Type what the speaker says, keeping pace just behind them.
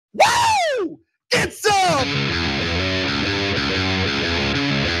Get some!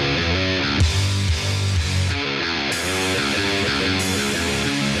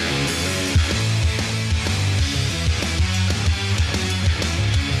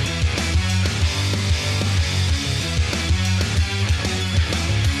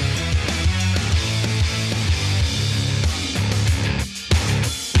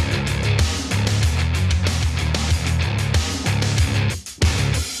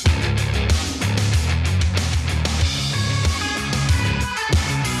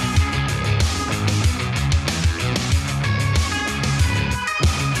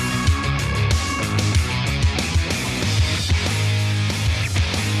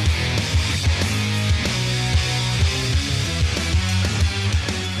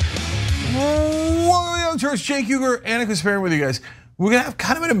 Cenk, Uygur, and Kasparian with you guys. We're gonna have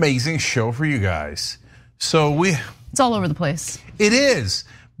kind of an amazing show for you guys. It's all over the place. It is,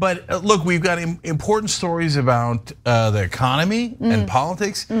 but look, we've got important stories about the economy and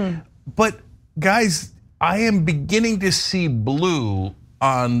politics. But guys, I am beginning to see blue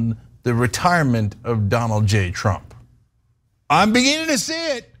on the retirement of Donald J. Trump. I'm beginning to see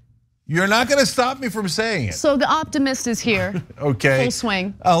it. You're not gonna stop me from saying it. So the optimist is here. Okay. Full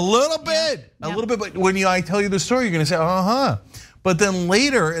swing. A little bit, a little bit. But when I tell you the story, you're gonna say, But then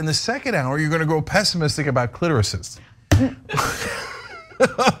later in the second hour, you're gonna go pessimistic about clitorises.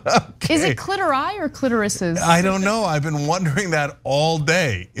 Okay. Is it clitori or clitorises? I don't know. I've been wondering that all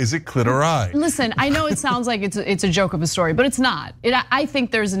day. Is it clitori? Listen, I know it sounds like it's a joke of a story, but it's not. I think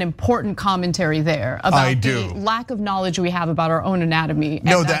there's an important commentary there about the lack of knowledge we have about our own anatomy.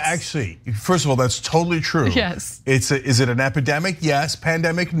 No, that actually, first of all, that's totally true. Yes. Is it an epidemic? Yes.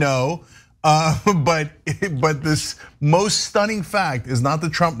 Pandemic? No. But this most stunning fact is not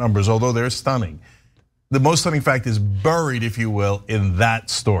the Trump numbers, although they're stunning. The most stunning fact is buried, if you will, in that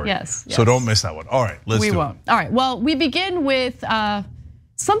story. Yes. So don't miss that one. All right, let's do it. We won't. All right, well, we begin with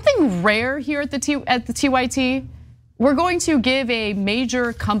something rare here at the TYT. We're going to give a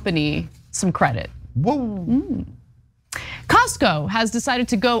major company some credit. Whoa. Costco has decided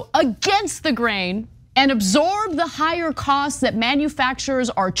to go against the grain and absorb the higher costs that manufacturers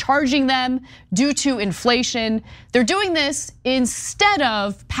are charging them due to inflation. They're doing this instead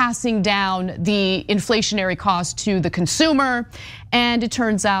of passing down the inflationary cost to the consumer. And it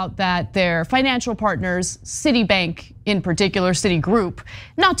turns out that their financial partners, Citibank in particular, Citigroup,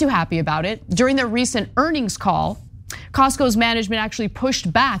 not too happy about it. During their recent earnings call, Costco's management actually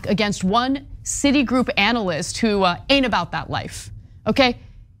pushed back against one Citigroup analyst who ain't about that life. Okay,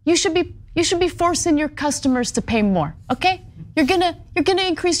 you should be forcing your customers to pay more, okay? You're gonna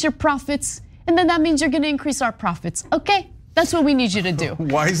increase your profits, and then that means you're gonna increase our profits, okay? That's what we need you to do.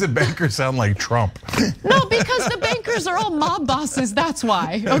 Why does the banker sound like Trump? No, because the bankers are all mob bosses, that's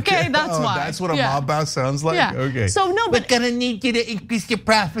why, okay? That's why. That's what a mob boss sounds like? Yeah. Okay. So no, but we're gonna need you to increase your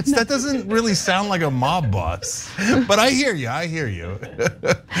profits. That doesn't really sound like a mob boss. But I hear you,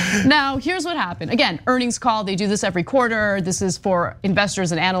 Now, here's what happened. Again, earnings call, they do this every quarter. This is for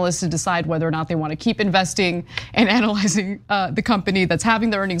investors and analysts to decide whether or not they want to keep investing and analyzing the company that's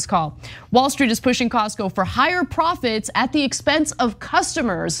having the earnings call. Wall Street is pushing Costco for higher profits at the expense of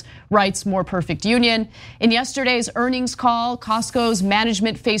customers, writes More Perfect Union. In yesterday's earnings call, Costco's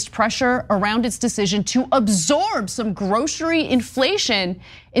management faced pressure around its decision to absorb some grocery inflation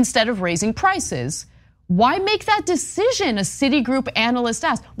instead of raising prices. Why make that decision? A Citigroup analyst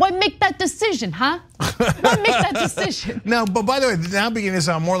asked. Why make that decision, huh? Why make that decision? Now, but by the way, now beginning to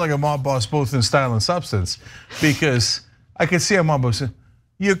sound more like a mob boss, both in style and substance, because I can see a mob boss saying,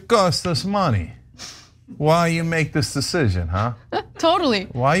 "You cost us money. Why you make this decision, huh?" Totally.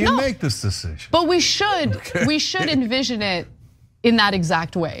 Why you make this decision? But we should envision it in that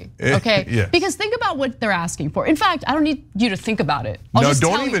exact way, okay? Yes. Because think about what they're asking for. In fact, I don't need you to think about it.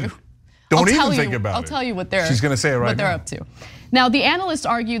 Don't even think about it. I'll tell you what they're. She's gonna say it right what they're now. up to. Now, the analyst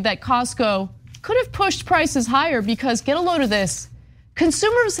argued that Costco could have pushed prices higher because, get a load of this,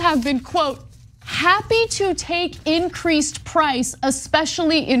 consumers have been, quote, happy to take increased price,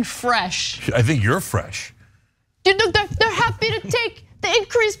 especially in fresh. I think you're fresh. They're happy to take the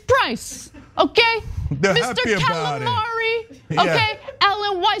increased price, okay? They're Mr. happy about Calamari, it. okay?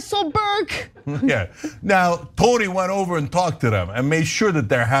 Alan Weisselberg. Yeah. Now, Tony went over and talked to them and made sure that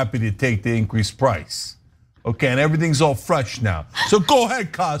they're happy to take the increased price. Okay, and everything's all fresh now. So go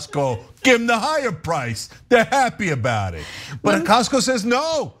ahead, Costco, give them the higher price. They're happy about it. But Costco says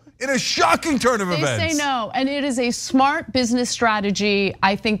no. In a shocking turn of events. They say no, and it is a smart business strategy.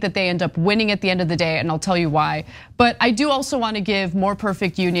 I think that they end up winning at the end of the day, and I'll tell you why. But I do also want to give More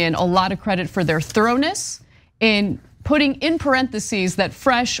Perfect Union a lot of credit for their thoroughness in putting in parentheses that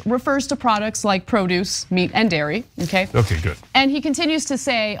fresh refers to products like produce, meat, and dairy, okay? Okay, good. And he continues to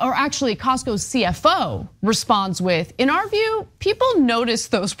say, or actually Costco's CFO responds with, in our view, people notice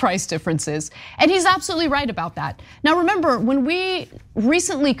those price differences. And he's absolutely right about that. Now remember, when we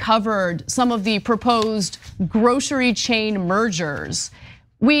recently covered some of the proposed grocery chain mergers,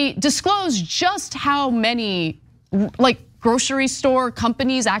 we disclosed just how many grocery store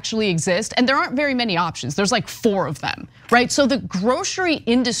companies actually exist, and there aren't very many options. There's like 4 of them, right? So the grocery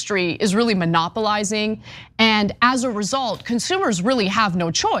industry is really monopolizing, and as a result, consumers really have no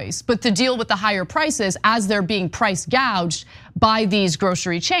choice but to deal with the higher prices as they're being price gouged by these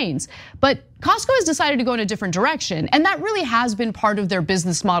grocery chains. But Costco has decided to go in a different direction, and that really has been part of their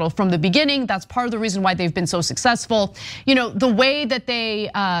business model from the beginning. That's part of the reason why they've been so successful. You know, the way that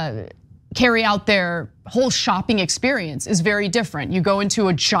they carry out their whole shopping experience is very different. You go into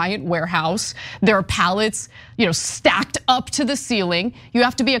a giant warehouse, there are pallets, stacked up to the ceiling. You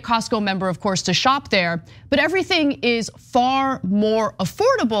have to be a Costco member, of course, to shop there, but everything is far more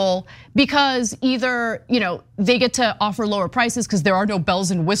affordable because either, they get to offer lower prices because there are no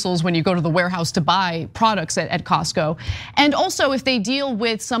bells and whistles when you go to the warehouse to buy products at Costco. And also if they deal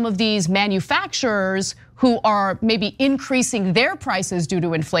with some of these manufacturers who are maybe increasing their prices due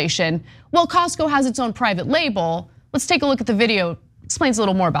to inflation, well, Costco has its own private label. Let's take a look at the video. It explains a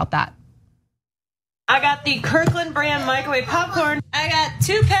little more about that. I got the Kirkland brand microwave popcorn. I got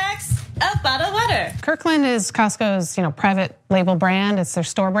 2 packs of bottled water. Kirkland is Costco's, private label brand. It's their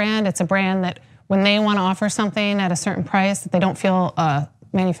store brand. It's a brand that when they want to offer something at a certain price that they don't feel a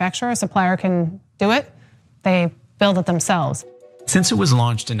manufacturer, a supplier can do it, they build it themselves. Since it was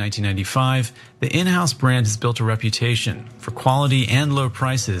launched in 1995, the in-house brand has built a reputation for quality and low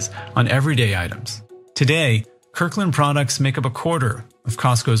prices on everyday items. Today, Kirkland products make up a quarter of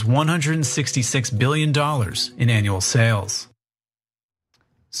Costco's $166 billion in annual sales.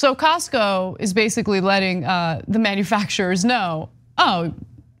 So Costco is basically letting the manufacturers know, oh,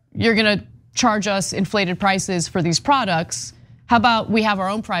 you're gonna charge us inflated prices for these products. How about we have our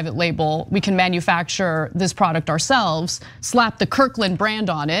own private label, we can manufacture this product ourselves, slap the Kirkland brand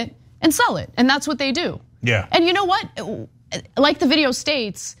on it and sell it. And that's what they do. Yeah. And you know what? Like the video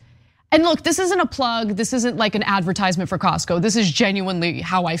states, and look, this isn't a plug, this isn't like an advertisement for Costco. This is genuinely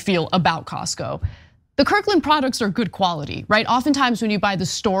how I feel about Costco. The Kirkland products are good quality, right? Oftentimes when you buy the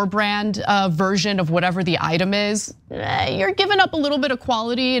store brand version of whatever the item is, you're giving up a little bit of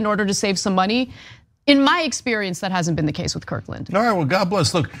quality in order to save some money. In my experience, that hasn't been the case with Kirkland. All right, well, God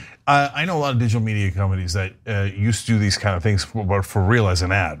bless. Look, I know a lot of digital media companies that used to do these kind of things for real as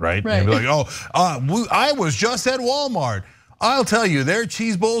an ad, right? Right. And be like, oh, I was just at Walmart. I'll tell you, their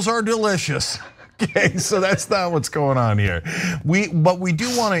cheese bowls are delicious. Okay, so that's not what's going on here. But we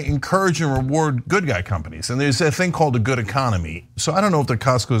do want to encourage and reward good guy companies. And there's a thing called a good economy. So I don't know if the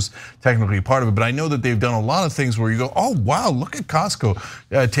Costco's technically part of it, but I know that they've done a lot of things where you go, oh wow, look at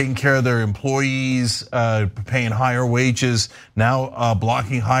Costco taking care of their employees, paying higher wages, now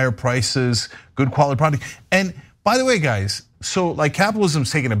blocking higher prices, good quality product. And by the way, guys, so like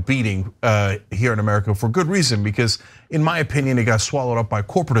capitalism's taking a beating here in America for good reason, because in my opinion, it got swallowed up by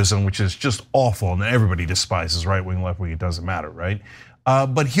corporatism, which is just awful, and everybody despises right wing, left wing, it doesn't matter, right?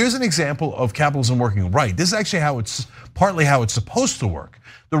 But here's an example of capitalism working right. This is actually partly how it's supposed to work.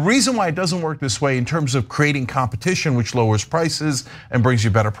 The reason why it doesn't work this way in terms of creating competition, which lowers prices and brings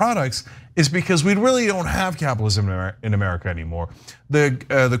you better products, is because we really don't have capitalism in America anymore.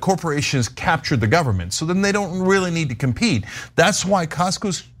 The corporations captured the government, so then they don't really need to compete. That's why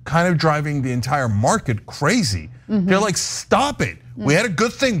Costco's kind of driving the entire market crazy. They're like, stop it. We had a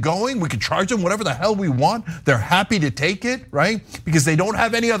good thing going. We could charge them whatever the hell we want. They're happy to take it, right? Because they don't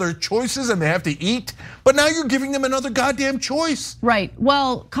have any other choices and they have to eat. But now you're giving them another goddamn choice. Right,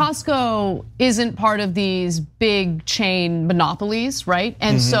 well, Costco isn't part of these big chain monopolies, right?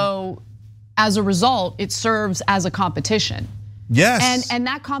 And so as a result, it serves as a competition. Yes. And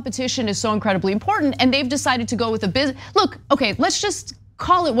that competition is so incredibly important, and they've decided to go with a business. Look, okay, let's just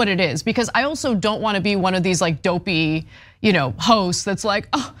call it what it is, because I also don't want to be one of these like dopey, hosts that's like,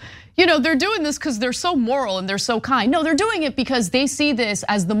 oh, they're doing this because they're so moral and they're so kind. No, they're doing it because they see this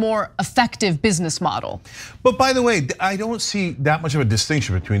as the more effective business model. But by the way, I don't see that much of a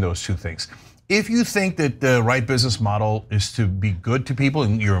distinction between those two things. If you think that the right business model is to be good to people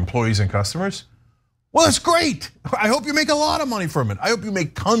and your employees and customers, well, that's great. I hope you make a lot of money from it. I hope you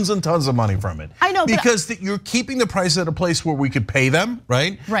make tons and tons of money from it. I know, because you're keeping the price at a place where we could pay them,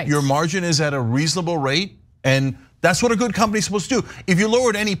 right? Right. Your margin is at a reasonable rate, and that's what a good company's supposed to do. If you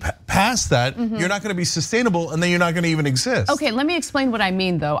lower it any past that, you're not going to be sustainable, and then you're not going to even exist. Okay, let me explain what I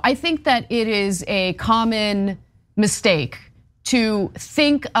mean, though. I think that it is a common mistake to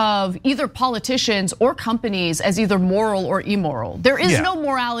think of either politicians or companies as either moral or immoral. There is no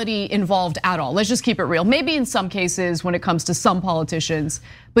morality involved at all. Let's just keep it real. Maybe in some cases when it comes to some politicians,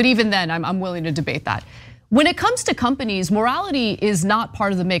 but even then I'm willing to debate that. When it comes to companies, morality is not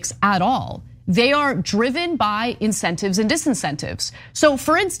part of the mix at all. They are driven by incentives and disincentives. So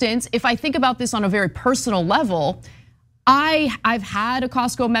for instance, if I think about this on a very personal level, I've had a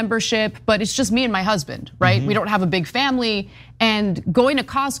Costco membership, but it's just me and my husband, right? We don't have a big family, and going to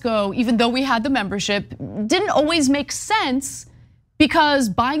Costco, even though we had the membership, didn't always make sense because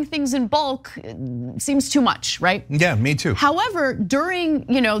buying things in bulk seems too much, right? Yeah, me too. However, during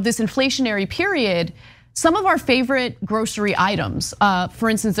this inflationary period, some of our favorite grocery items, for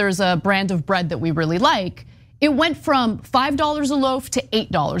instance, there's a brand of bread that we really like. It went from $5 a loaf to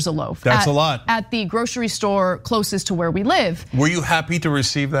 $8 a loaf. That's a lot. At the grocery store closest to where we live. Were you happy to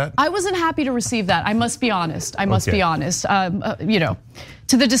receive that? I wasn't happy to receive that. I must be honest. I must be honest.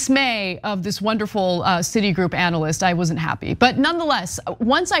 To the dismay of this wonderful Citigroup analyst, I wasn't happy. But nonetheless,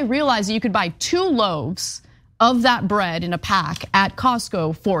 once I realized that you could buy 2 loaves of that bread in a pack at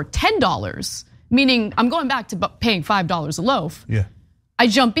Costco for $10, meaning I'm going back to paying $5 a loaf. Yeah. I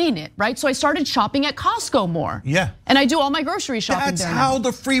jump in it, right? So I started shopping at Costco more. Yeah. And I do all my grocery shopping That's there how now.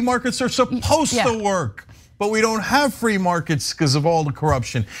 the free markets are supposed to work. But we don't have free markets because of all the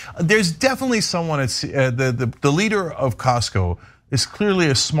corruption. There's definitely someone, the leader of Costco is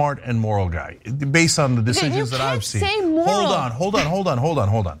clearly a smart and moral guy based on the decisions that I've seen. Say moral. Hold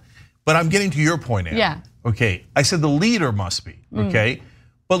on. But I'm getting to your point, Anna. Yeah. Okay, I said the leader must be, okay?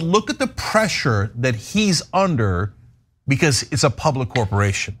 But look at the pressure that he's under because it's a public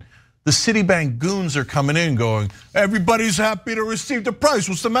corporation. The Citibank goons are coming in going, everybody's happy to receive the price.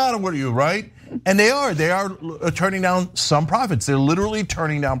 What's the matter with you, right? And they are turning down some profits. They're literally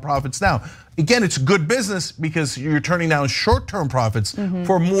turning down profits now. Again, it's good business because you're turning down short-term profits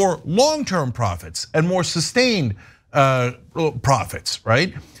for more long-term profits and more sustained profits,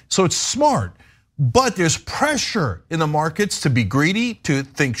 right? So it's smart. But there's pressure in the markets to be greedy, to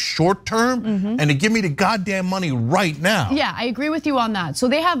think short term, and to give me the goddamn money right now. Yeah, I agree with you on that. So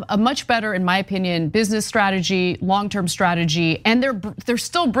they have a much better, in my opinion, business strategy, long-term strategy, and they're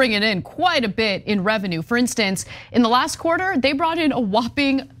still bringing in quite a bit in revenue. For instance, in the last quarter, they brought in a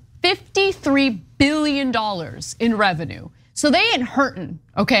whopping $53 billion in revenue. So they ain't hurting,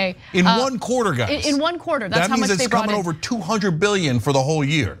 okay? In one quarter, guys. In one quarter, that's how much they brought in. That means it's coming over 200 billion for the whole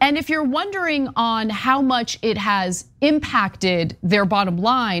year. And if you're wondering on how much it has impacted their bottom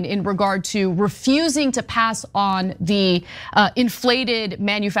line in regard to refusing to pass on the inflated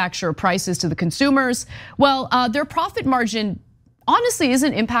manufacturer prices to the consumers, well, their profit margin honestly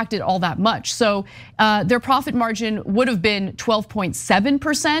isn't impacted all that much. So their profit margin would have been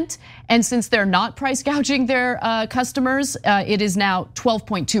 12.7%. And since they're not price gouging their customers, it is now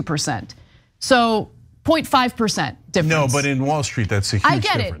 12.2%. So 0.5% difference. No, but in Wall Street, that's a huge difference.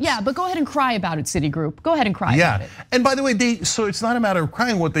 I get it, yeah, but go ahead and cry about it, Citigroup. Go ahead and cry about it. And by the way, so it's not a matter of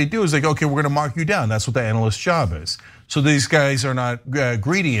crying. What they do is like, okay, we're gonna mark you down. That's what the analyst's job is. So these guys are not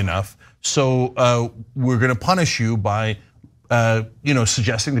greedy enough. So we're gonna punish you by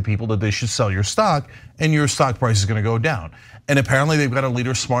suggesting to people that they should sell your stock and your stock price is gonna go down. And apparently they've got a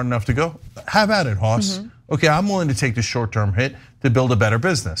leader smart enough to go, have at it, Hoss. Okay, I'm willing to take the short-term hit to build a better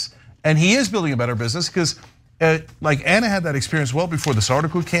business. And he is building a better business because like Anna had that experience well before this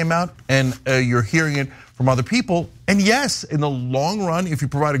article came out, and you're hearing it from other people. And yes, in the long run, if you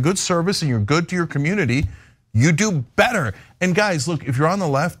provide a good service and you're good to your community, you do better. And guys, look, if you're on the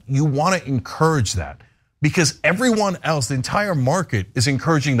left, you wanna encourage that. Because everyone else, the entire market is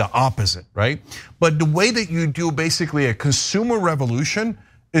encouraging the opposite, right? But the way that you do basically a consumer revolution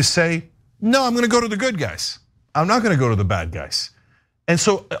is say, no, I'm gonna go to the good guys. I'm not gonna go to the bad guys. And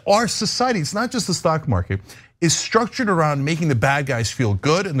so our society, it's not just the stock market, is structured around making the bad guys feel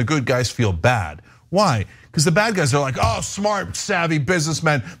good and the good guys feel bad. Why? Because the bad guys are like, oh, smart, savvy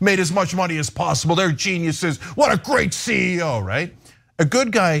businessmen, made as much money as possible. They're geniuses. What a great CEO, right? A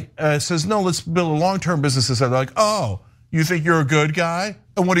good guy says, no, let's build a long-term business. They're like, oh, you think you're a good guy?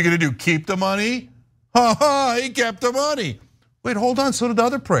 And what are you gonna do, keep the money? Ha ha, he kept the money. Wait, hold on, so did the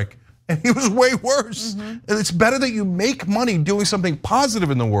other prick. And he was way worse. And it's better that you make money doing something positive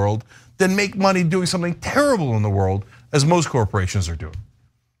in the world than make money doing something terrible in the world, as most corporations are doing.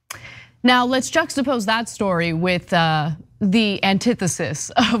 Now let's juxtapose that story with the antithesis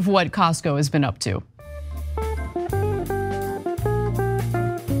of what Costco has been up to.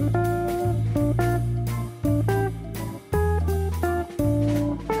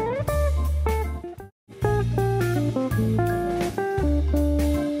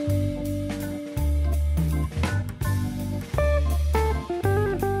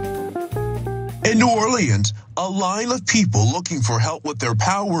 In New Orleans, a line of people looking for help with their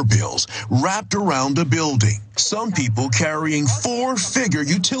power bills wrapped around a building. Some people carrying 4-figure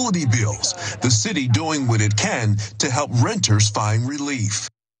utility bills. The city doing what it can to help renters find relief.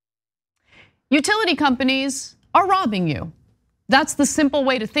 Utility companies are robbing you. That's the simple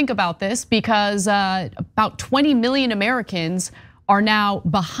way to think about this, because about 20 million Americans are now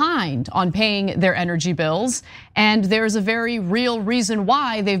behind on paying their energy bills. And there's a very real reason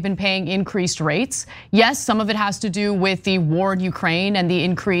why they've been paying increased rates. Yes, some of it has to do with the war in Ukraine and the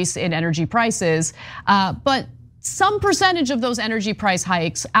increase in energy prices. But some percentage of those energy price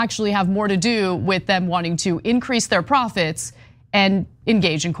hikes actually have more to do with them wanting to increase their profits and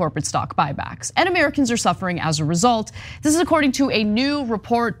engage in corporate stock buybacks. And Americans are suffering as a result. This is according to a new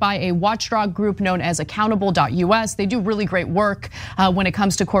report by a watchdog group known as accountable.us. They do really great work when it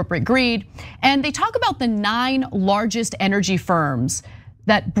comes to corporate greed. And they talk about the 9 largest energy firms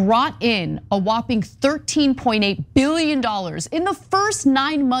that brought in a whopping $13.8 billion in the first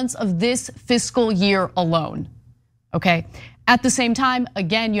 9 months of this fiscal year alone, okay? At the same time,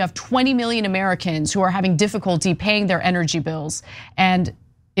 again, you have 20 million Americans who are having difficulty paying their energy bills. And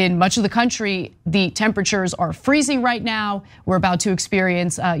in much of the country, the temperatures are freezing right now. We're about to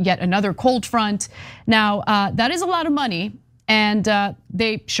experience yet another cold front. Now, that is a lot of money. And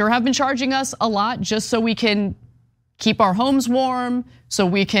they sure have been charging us a lot just so we can keep our homes warm, so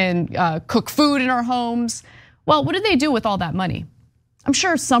we can cook food in our homes. Well, what do they do with all that money? I'm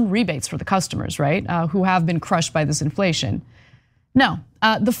sure some rebates for the customers, right? Who have been crushed by this inflation. No,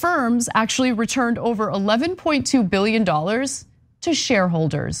 the firms actually returned over $11.2 billion to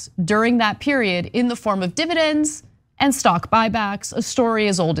shareholders during that period in the form of dividends and stock buybacks, a story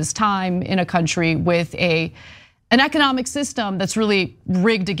as old as time in a country with an economic system that's really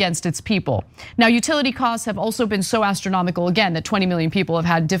rigged against its people. Now, utility costs have also been so astronomical, again, that 20 million people have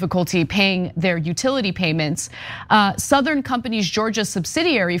had difficulty paying their utility payments. Southern Company's Georgia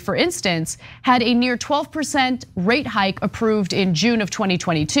subsidiary, for instance, had a near 12% rate hike approved in June of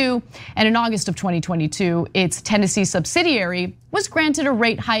 2022. And in August of 2022, its Tennessee subsidiary was granted a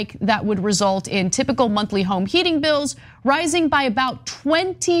rate hike that would result in typical monthly home heating bills rising by about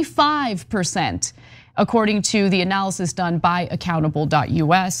 25%. According to the analysis done by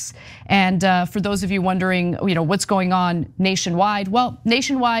accountable.us. And for those of you wondering, what's going on nationwide? Well,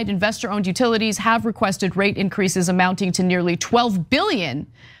 nationwide investor-owned utilities have requested rate increases amounting to nearly $12 billion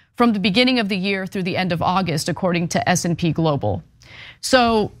from the beginning of the year through the end of August, according to S&P Global.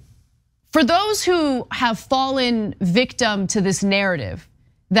 So for those who have fallen victim to this narrative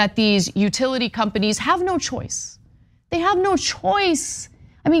that these utility companies have no choice, they have no choice.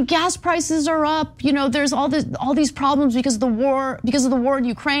 I mean, gas prices are up. There's all these problems because of the war in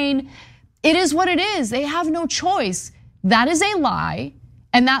Ukraine. It is what it is. They have no choice. That is a lie,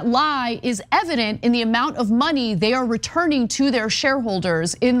 and that lie is evident in the amount of money they are returning to their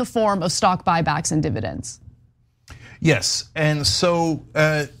shareholders in the form of stock buybacks and dividends. Yes, and so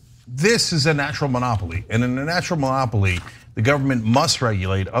this is a natural monopoly, and in a natural monopoly, the government must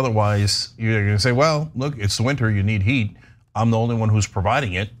regulate. Otherwise, you're going to say, "Well, look, it's winter. You need heat. I'm the only one who's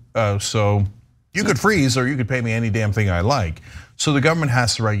providing it, so you could freeze or you could pay me any damn thing I like." So the government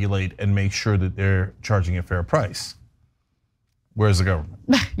has to regulate and make sure that they're charging a fair price. Where's the government?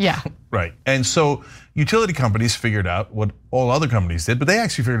 Yeah. Right, and so utility companies figured out what all other companies did, but they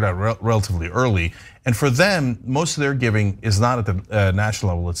actually figured it out relatively early. And for them, most of their giving is not at the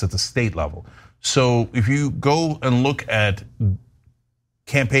national level, it's at the state level. So if you go and look at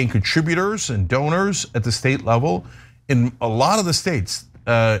campaign contributors and donors at the state level, in a lot of the states,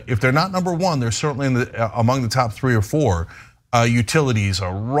 if they're not number one, they're certainly among the top 3 or 4. Utilities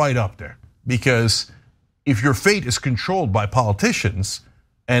are right up there, because if your fate is controlled by politicians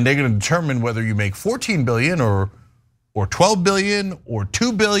and they're going to determine whether you make 14 billion or 12 billion or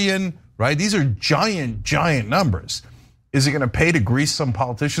 2 billion, right? These are giant numbers. Is it going to pay to grease some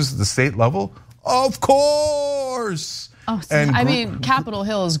politicians at the state level? Of course. Oh, I mean, Capitol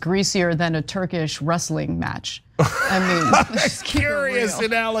Hill is greasier than a Turkish wrestling match. I mean, curious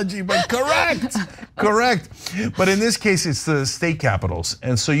analogy, but correct. But in this case, it's the state capitals,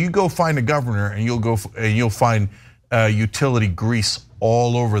 and so you go find a governor, and you'll find utility grease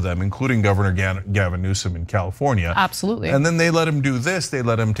all over them, including Governor Gavin Newsom in California. Absolutely. And then they let him do this. They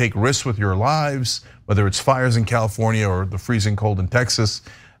let him take risks with your lives, whether it's fires in California or the freezing cold in Texas.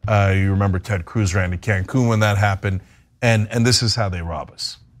 You remember Ted Cruz ran to Cancun when that happened. And this is how they rob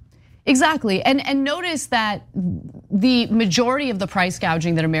us. Exactly, and notice that the majority of the price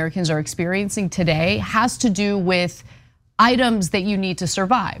gouging that Americans are experiencing today has to do with items that you need to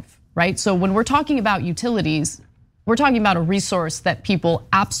survive, right? So when we're talking about utilities, we're talking about a resource that people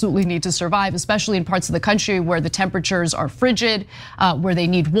absolutely need to survive, especially in parts of the country where the temperatures are frigid, where they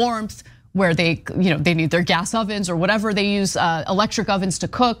need warmth, where they need their gas ovens or whatever they use, electric ovens to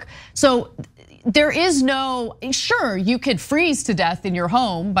cook. So there is no, sure, you could freeze to death in your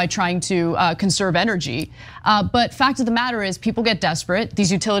home by trying to conserve energy. But fact of the matter is people get desperate.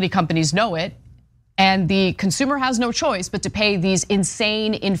 These utility companies know it. And the consumer has no choice but to pay these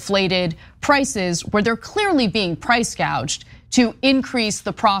insane inflated prices where they're clearly being price gouged to increase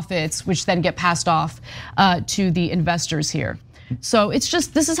the profits, which then get passed off to the investors here. So it's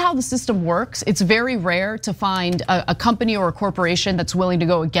just, this is how the system works. It's very rare to find a company or a corporation that's willing to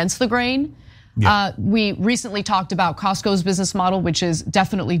go against the grain. Yeah. We recently talked about Costco's business model, which is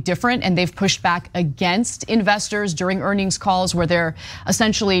definitely different, and they've pushed back against investors during earnings calls where they're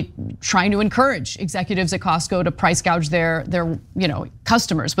essentially trying to encourage executives at Costco to price gouge their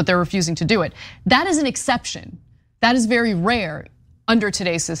customers, but they're refusing to do it. That is an exception. That is very rare under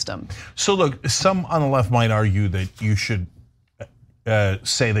today's system. So look, some on the left might argue that you should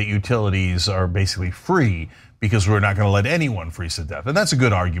say that utilities are basically free because we're not going to let anyone freeze to death. And that's a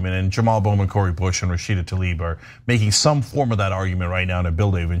good argument. And Jamal Bowman, Cori Bush, and Rashida Tlaib are making some form of that argument right now in a bill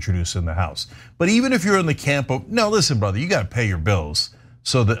they've introduced in the House. But even if you're in the camp of, no, listen, brother, you got to pay your bills.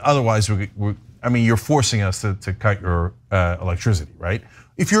 So that otherwise, you're forcing us to cut your electricity, right?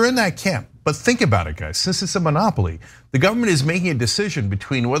 If you're in that camp, but think about it, guys, since it's a monopoly, the government is making a decision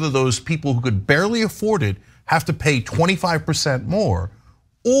between whether those people who could barely afford it have to pay 25% more,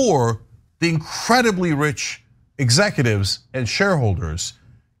 or the incredibly rich executives and shareholders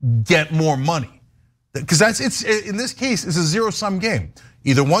get more money. Because in this case, it's a zero-sum game.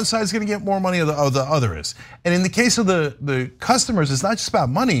 Either one side is going to get more money or the other is. And in the case of the customers, it's not just about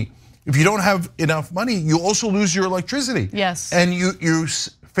money. If you don't have enough money, you also lose your electricity. Yes. And you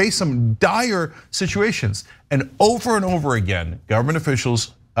face some dire situations. And over again, government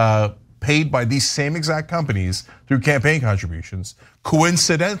officials paid by these same exact companies through campaign contributions,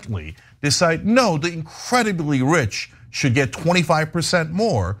 coincidentally decide, no, the incredibly rich should get 25%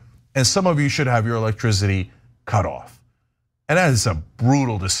 more, and some of you should have your electricity cut off. And that is a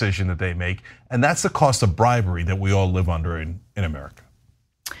brutal decision that they make, and that's the cost of bribery that we all live under in America.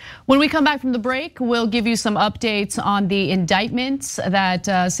 When we come back from the break, we'll give you some updates on the indictments that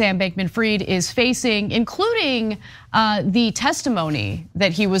Sam Bankman-Fried is facing, including the testimony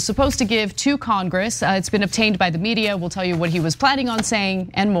that he was supposed to give to Congress. It's been obtained by the media. We'll tell you what he was planning on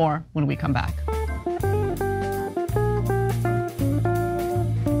saying and more when we come back.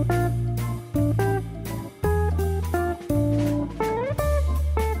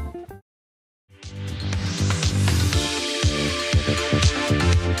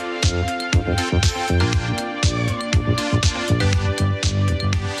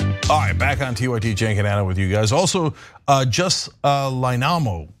 All right, back on TYT, Cenk and Anna with you guys. Also, just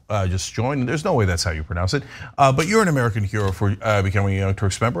Linamo just joined. There's no way that's how you pronounce it. But you're an American hero for becoming a Young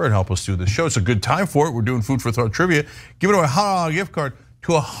Turks member and help us do this show. It's a good time for it. We're doing Food for Thought trivia. Giving away a $100 gift card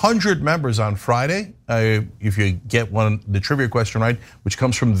to 100 members on Friday. If you get the trivia question right, which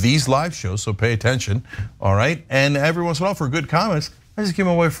comes from these live shows, so pay attention, all right? And every once in a while, for good comments, I just give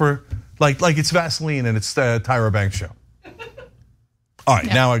them away for, like it's Vaseline and it's the Tyra Banks show. All right,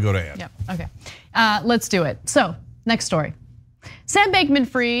 now I go to Ann. Yeah, okay. Let's do it. So, next story. Sam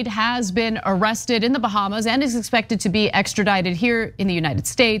Bankman-Fried has been arrested in the Bahamas and is expected to be extradited here in the United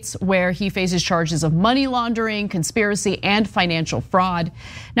States, where he faces charges of money laundering, conspiracy, and financial fraud.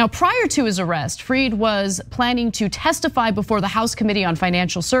 Now, prior to his arrest, Fried was planning to testify before the House Committee on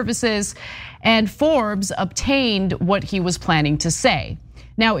Financial Services, and Forbes obtained what he was planning to say.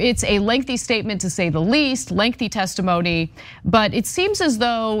 Now, it's a lengthy statement to say the least, lengthy testimony, but it seems as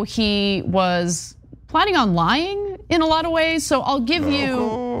though he was planning on lying in a lot of ways. So I'll give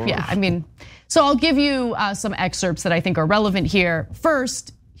you, I'll give you some excerpts that I think are relevant here.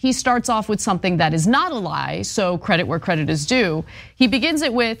 First, he starts off with something that is not a lie, so credit where credit is due. He begins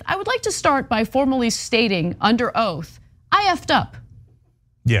it with, I would like to start by formally stating under oath, I effed up.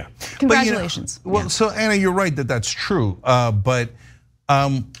 Yeah. Congratulations. But, so Anna, you're right that that's true, but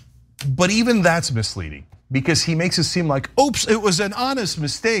even that's misleading because he makes it seem like, oops, it was an honest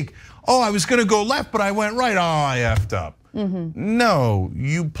mistake. Oh, I was gonna go left, but I went right. Oh, I effed up. No,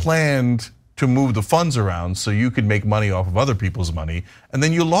 you planned to move the funds around so you could make money off of other people's money, and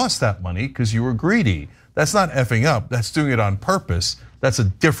then you lost that money because you were greedy. That's not effing up, that's doing it on purpose. That's a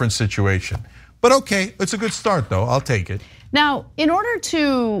different situation. But okay, it's a good start though, I'll take it. Now, in order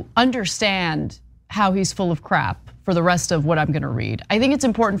to understand how he's full of crap, for the rest of what I'm gonna read. I think it's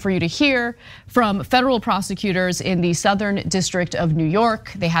important for you to hear from federal prosecutors in the Southern District of New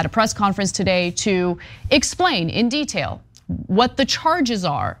York. They had a press conference today to explain in detail what the charges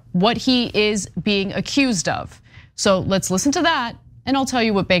are, what he is being accused of. So let's listen to that, and I'll tell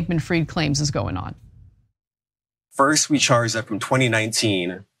you what Bankman-Fried claims is going on. First, we charge that from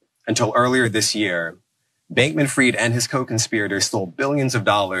 2019 until earlier this year, Bankman-Fried and his co-conspirators stole billions of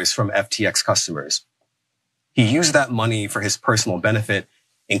dollars from FTX customers. He used that money for his personal benefit,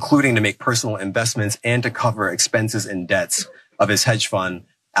 including to make personal investments and to cover expenses and debts of his hedge fund,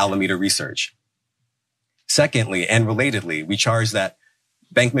 Alameda Research. Secondly, and relatedly, we charge that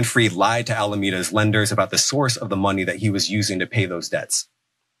Bankman-Fried lied to Alameda's lenders about the source of the money that he was using to pay those debts.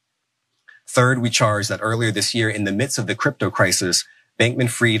 Third, we charge that earlier this year, in the midst of the crypto crisis,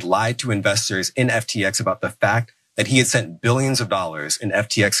 Bankman-Fried lied to investors in FTX about the fact that he had sent billions of dollars in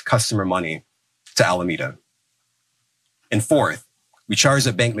FTX customer money to Alameda. And fourth, we charge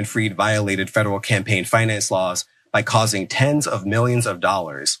that Bankman-Fried violated federal campaign finance laws by causing tens of millions of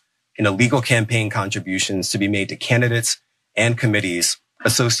dollars in illegal campaign contributions to be made to candidates and committees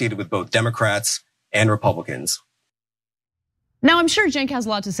associated with both Democrats and Republicans. Now, I'm sure Cenk has a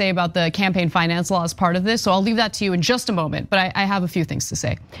lot to say about the campaign finance law as part of this, so I'll leave that to you in just a moment, but I have a few things to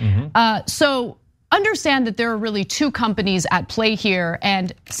say. So understand that there are really two companies at play here,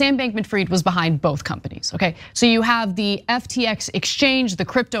 and Sam Bankman-Fried was behind both companies, okay? So you have the FTX exchange, the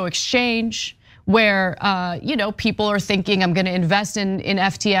crypto exchange, where people are thinking, I'm gonna invest in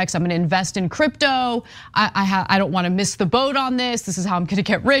FTX, I'm gonna invest in crypto, I don't wanna miss the boat on this is how I'm gonna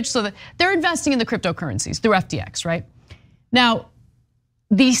get rich. So that they're investing in the cryptocurrencies through FTX, right? Now,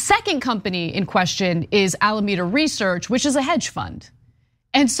 the second company in question is Alameda Research, which is a hedge fund.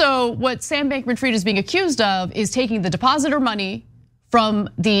 And so what Sam Bankman-Fried is being accused of is taking the depositor money from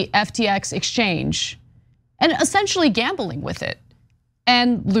the FTX exchange and essentially gambling with it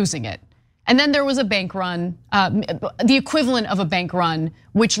and losing it. And then there was a bank run, the equivalent of a bank run,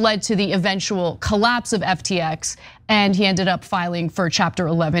 which led to the eventual collapse of FTX, and he ended up filing for Chapter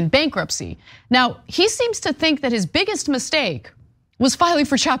 11 bankruptcy. Now, he seems to think that his biggest mistake was filing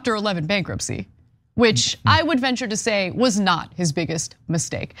for Chapter 11 bankruptcy, which I would venture to say was not his biggest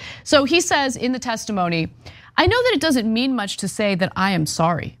mistake. So he says in the testimony, I know that it doesn't mean much to say that I am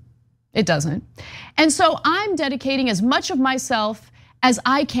sorry. It doesn't. And so I'm dedicating as much of myself as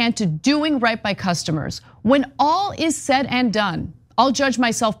I can to doing right by customers. When all is said and done, I'll judge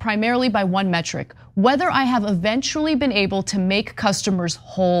myself primarily by one metric, whether I have eventually been able to make customers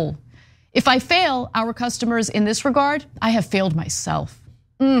whole. If I fail our customers in this regard, I have failed myself.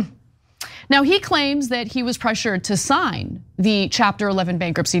 Now, he claims that he was pressured to sign the Chapter 11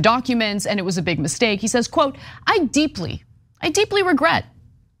 bankruptcy documents and it was a big mistake. He says, quote, I deeply regret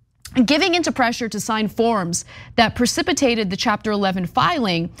giving into pressure to sign forms that precipitated the Chapter 11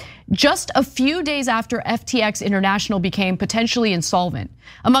 filing just a few days after FTX International became potentially insolvent.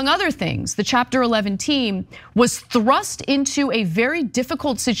 Among other things, the Chapter 11 team was thrust into a very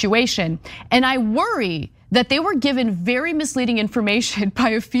difficult situation, and I worry that they were given very misleading information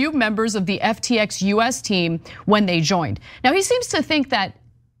by a few members of the FTX US team when they joined. Now, he seems to think that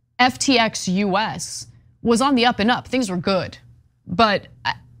FTX US was on the up and up, things were good, but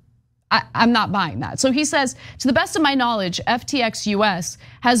I'm not buying that. So he says, to the best of my knowledge, FTX US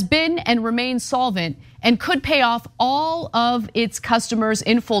has been and remains solvent and could pay off all of its customers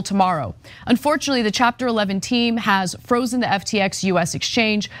in full tomorrow. Unfortunately, the Chapter 11 team has frozen the FTX US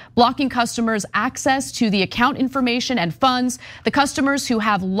exchange, blocking customers access to the account information and funds. The customers who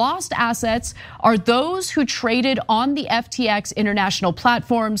have lost assets are those who traded on the FTX international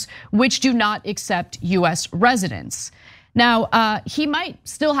platforms, which do not accept US residents. Now, he might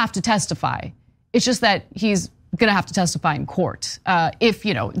still have to testify. It's just that he's gonna have to testify in court. If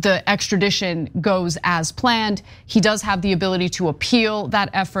the extradition goes as planned, he does have the ability to appeal that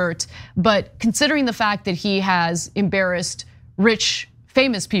effort. But considering the fact that he has embarrassed rich,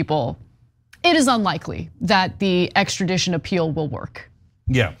 famous people, it is unlikely that the extradition appeal will work.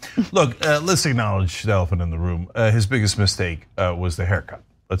 Yeah, look, let's acknowledge the elephant in the room. His biggest mistake was the haircut,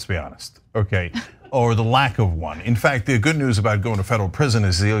 let's be honest, okay? Or the lack of one. In fact, the good news about going to federal prison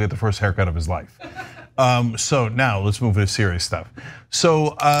is he'll get the first haircut of his life. So now let's move to serious stuff.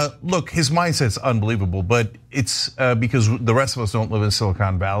 So look, his mindset's unbelievable, but it's because the rest of us don't live in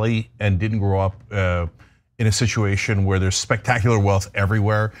Silicon Valley and didn't grow up in a situation where there's spectacular wealth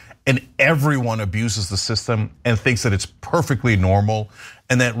everywhere and everyone abuses the system and thinks that it's perfectly normal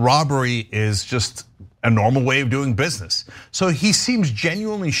and that robbery is just a normal way of doing business. So he seems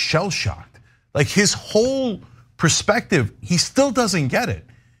genuinely shell-shocked. Like his whole perspective, he still doesn't get it.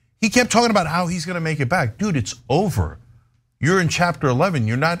 He kept talking about how he's gonna make it back. Dude, it's over. You're in chapter 11,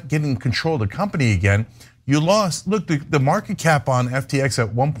 you're not getting control of the company again. You lost, look, the market cap on FTX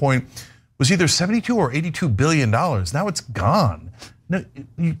at one point was either 72 or 82 billion dollars. Now it's gone. No,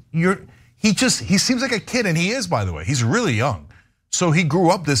 he seems like a kid, and he is, by the way. He's really young. So he grew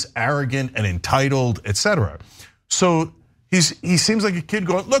up this arrogant and entitled, etc. So he seems like a kid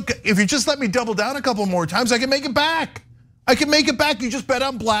going, look, if you just let me double down a couple more times, I can make it back. I can make it back. You just bet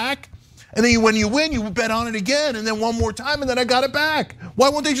on black. And then when you win, you bet on it again, and then one more time, and then I got it back. Why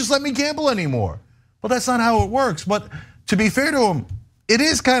won't they just let me gamble anymore? Well, that's not how it works. But to be fair to him, it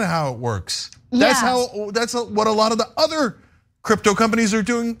is kind of how it works. Yeah. That's what a lot of the other crypto companies are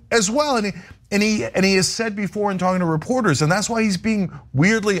doing as well. And he has said before in talking to reporters, and that's why he's being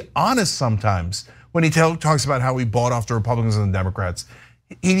weirdly honest sometimes when he talks about how he bought off the Republicans and the Democrats.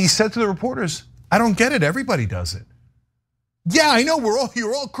 He said to the reporters, I don't get it, everybody does it. Yeah, I know,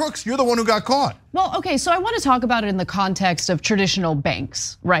 you're all crooks, you're the one who got caught. Well, okay, so I want to talk about it in the context of traditional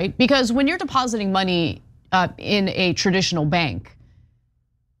banks, right? Because when you're depositing money in a traditional bank,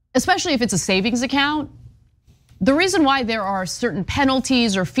 especially if it's a savings account, the reason why there are certain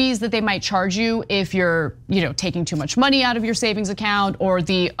penalties or fees that they might charge you if you're taking too much money out of your savings account or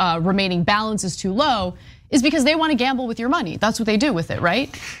the remaining balance is too low is because they want to gamble with your money. That's what they do with it, right?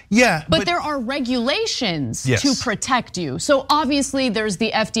 Yeah. But there are regulations yes. to protect you. So obviously there's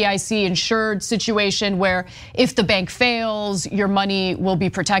the FDIC insured situation where if the bank fails, your money will be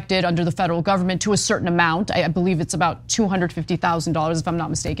protected under the federal government to a certain amount. I believe it's about $250,000 if I'm not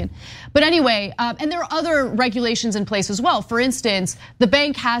mistaken. But anyway, and there are other regulations in place as well. For instance, the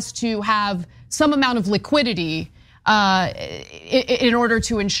bank has to have some amount of liquidity in order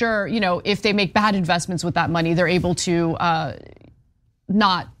to ensure, if they make bad investments with that money, they're able to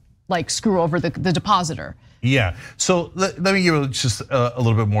not like screw over the depositor. Yeah, so let me give you just a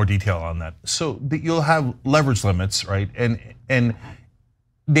little bit more detail on that. So you'll have leverage limits, right? And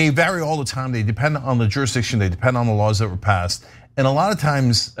they vary all the time. They depend on the jurisdiction. They depend on the laws that were passed. And a lot of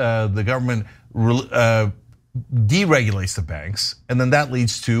times the government deregulates the banks, and then that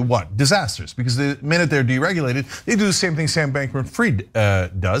leads to what? Disasters. Because the minute they're deregulated, they do the same thing Sam Bankman-Fried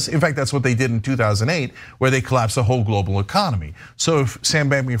does. In fact, that's what they did in 2008, where they collapsed the whole global economy. So if Sam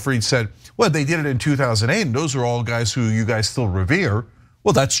Bankman-Fried said, well, they did it in 2008, and those are all guys who you guys still revere,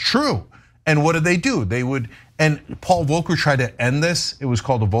 well, that's true. And what did they do? And Paul Volcker tried to end this. It was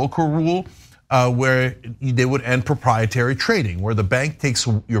called the Volcker Rule, where they would end proprietary trading, where the bank takes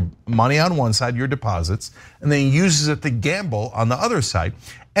your money on one side, your deposits, and then uses it to gamble on the other side.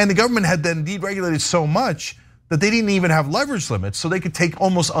 And the government had then deregulated so much that they didn't even have leverage limits, so they could take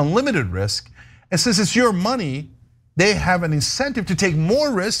almost unlimited risk. And since it's your money, they have an incentive to take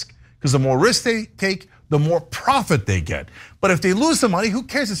more risk, because the more risk they take, the more profit they get. But if they lose the money, who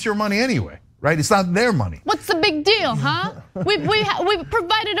cares? It's your money anyway. Right, it's not their money. What's the big deal, huh? we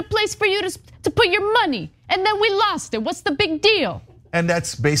provided a place for you to put your money, and then we lost it. What's the big deal? And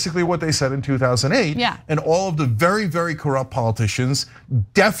that's basically what they said in 2008. Yeah. And all of the very, very corrupt politicians,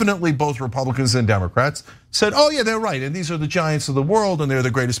 definitely both Republicans and Democrats, said, oh yeah, they're right. And these are the giants of the world, and they're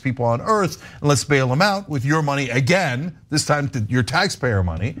the greatest people on earth. And let's bail them out with your money again, this time your taxpayer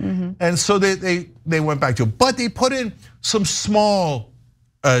money. Mm-hmm. And so they went back to it. But they put in some small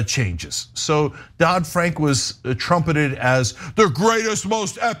changes. So Dodd-Frank was trumpeted as the greatest,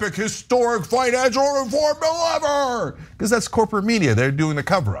 most epic, historic financial reform bill ever, because that's corporate media. They're doing the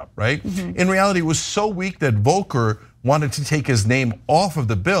cover-up, right? Mm-hmm. In reality, it was so weak that Volcker wanted to take his name off of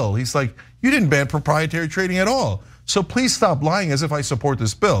the bill. He's like, you didn't ban proprietary trading at all, so please stop lying as if I support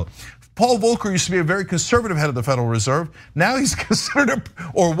this bill. Paul Volcker used to be a very conservative head of the Federal Reserve. Now he's considered,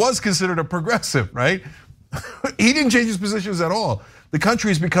 or was considered, a progressive, right? He didn't change his positions at all. The country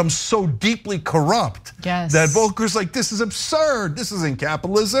has become so deeply corrupt that Volcker's like, this is absurd. This isn't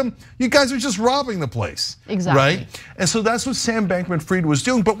capitalism. You guys are just robbing the place. Exactly. Right? And so that's what Sam Bankman-Fried was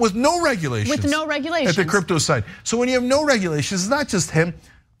doing, but with no regulations. With no regulations. At the crypto side. So when you have no regulations, it's not just him.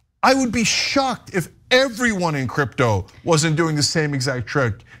 I would be shocked if everyone in crypto wasn't doing the same exact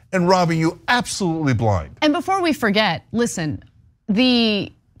trick and robbing you absolutely blind. And before we forget, listen,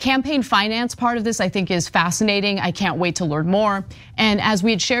 the campaign finance part of this I think is fascinating. I can't wait to learn more. And as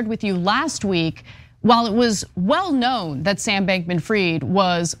we had shared with you last week, while it was well known that Sam Bankman-Fried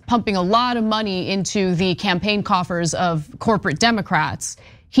was pumping a lot of money into the campaign coffers of corporate Democrats,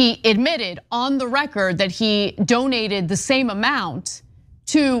 he admitted on the record that he donated the same amount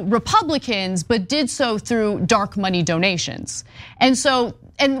to Republicans, but did so through dark money donations.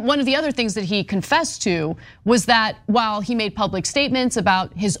 And one of the other things that he confessed to was that while he made public statements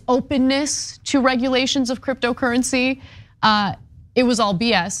about his openness to regulations of cryptocurrency, it was all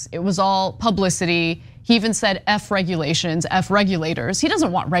BS. It was all publicity. He even said F regulations, F regulators. He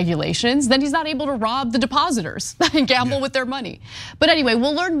doesn't want regulations. Then he's not able to rob the depositors and gamble with their money. But anyway,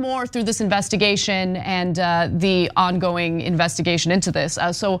 we'll learn more through this investigation and the ongoing investigation into this.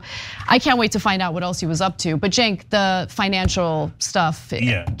 So I can't wait to find out what else he was up to. But Cenk, the financial stuff,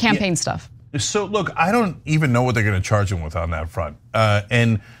 campaign stuff. So look, I don't even know what they're going to charge him with on that front.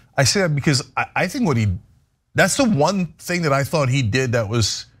 And I say that because I think that's the one thing that I thought he did that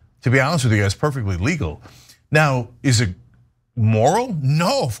was, to be honest with you guys, perfectly legal. Now, is it moral?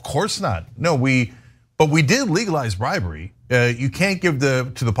 No, of course not. No, but we did legalize bribery. You can't give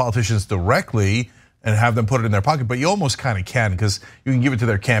to the politicians directly and have them put it in their pocket, but you almost kind of can, because you can give it to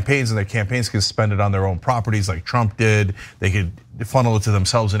their campaigns and their campaigns can spend it on their own properties like Trump did. They could funnel it to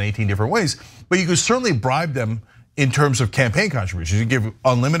themselves in 18 different ways, but you could certainly bribe them in terms of campaign contributions. You give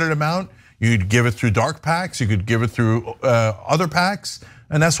unlimited amount, you could give it through dark PACs, you could give it through other PACs,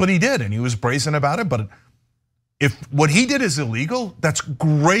 and that's what he did, and he was brazen about it. But if what he did is illegal, that's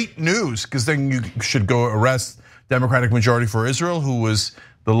great news, because then you should go arrest Democratic Majority for Israel, who was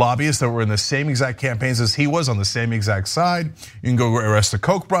the lobbyists that were in the same exact campaigns as he was on the same exact side. You can go arrest the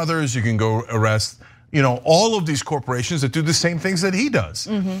Koch brothers, you can go arrest all of these corporations that do the same things that he does.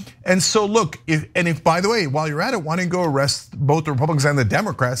 And so look, if by the way, while you're at it, why don't you go arrest both the Republicans and the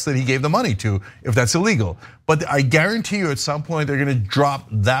Democrats that he gave the money to, if that's illegal? But I guarantee you at some point they're gonna drop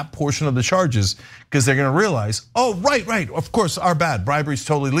that portion of the charges, because they're gonna realize, oh, right, of course, our bad, bribery's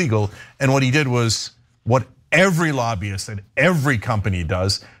totally legal. And what he did was what every lobbyist and every company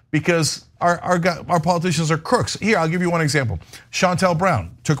does, because our politicians are crooks. Here, I'll give you one example. Chantel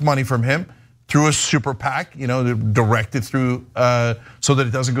Brown took money from him through a super PAC, directed through so that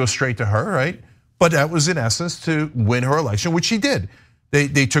it doesn't go straight to her, right? But that was in essence to win her election, which she did.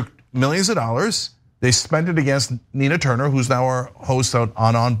 They took millions of dollars, they spent it against Nina Turner, who's now our host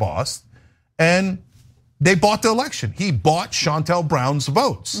on Boss, and they bought the election. He bought Chantel Brown's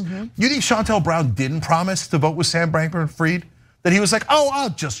votes. You think Chantel Brown didn't promise to vote with Sam Bankman-Fried? That he was like, oh, I'll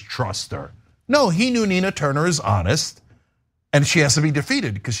just trust her. No, he knew Nina Turner is honest, and she has to be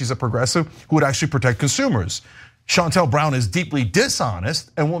defeated because she's a progressive who would actually protect consumers. Chantel Brown is deeply dishonest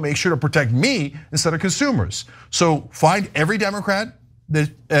and will make sure to protect me instead of consumers. So find every Democrat,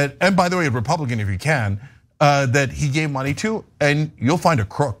 and by the way, a Republican if you can, that he gave money to, and you'll find a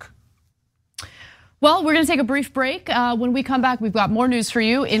crook. Well, we're gonna take a brief break. When we come back, we've got more news for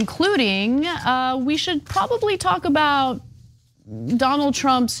you, including we should probably talk about Donald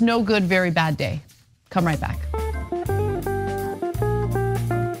Trump's no good, very bad day. Come right back.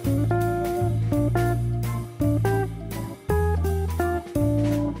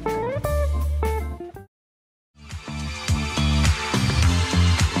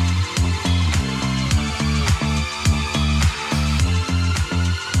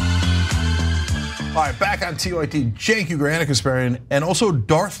 All right, back on TYT, Cenk, Uygur, Kasparian, and also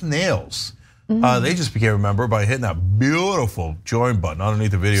Darth Nails. They just became a member by hitting that beautiful join button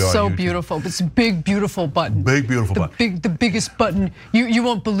underneath the video. So beautiful, it's a big, beautiful button. Big, beautiful button. The biggest button, you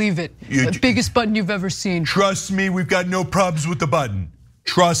won't believe it. The biggest button you've ever seen. Trust me, we've got no problems with the button.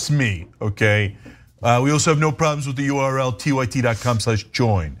 Trust me, okay? We also have no problems with the URL,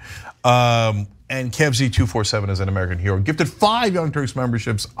 tyt.com/join. And KevZ247 is an American hero. Gifted 5 Young Turks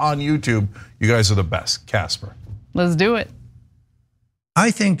memberships on YouTube. You guys are the best. Casper. Let's do it.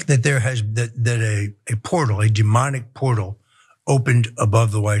 I think that there has a portal, a demonic portal, opened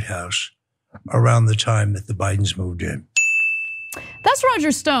above the White House around the time that the Bidens moved in. That's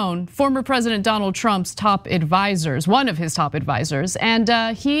Roger Stone, former President Donald Trump's top advisors, one of his top advisors, and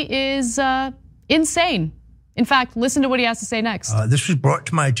he is insane. In fact, listen to what he has to say next. This was brought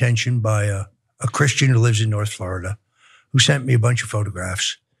to my attention by a Christian who lives in North Florida, who sent me a bunch of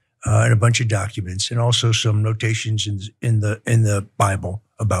photographs and a bunch of documents, and also some notations in the Bible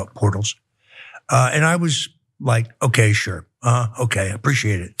about portals. And I was like, okay, sure, okay,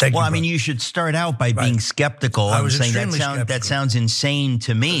 appreciate it. Thank you. Well, I mean, you should start out by being skeptical and saying that sounds insane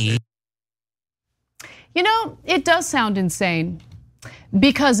to me. It does sound insane.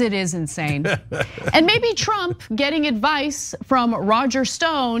 Because it is insane. And maybe Trump getting advice from Roger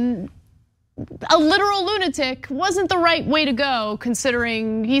Stone, a literal lunatic, wasn't the right way to go,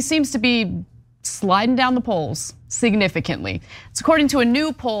 considering he seems to be sliding down the polls significantly. It's according to a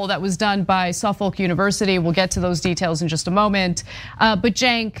new poll that was done by Suffolk University. We'll get to those details in just a moment. But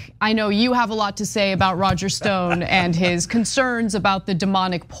Cenk, I know you have a lot to say about Roger Stone and his concerns about the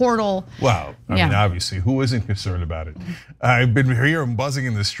demonic portal. Wow, I mean, obviously, who isn't concerned about it? I've been hearing buzzing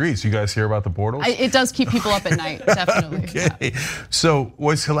in the streets. You guys hear about the portals? It does keep people up at night, definitely. Okay. So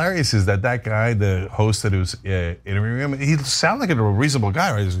what's hilarious is that guy, the host that was interviewing him, he sounded like a reasonable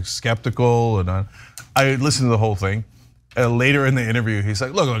guy, right? He was skeptical, and I listened to the whole thing. Later in the interview, he's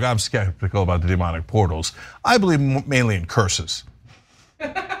like, look, I'm skeptical about the demonic portals. I believe mainly in curses.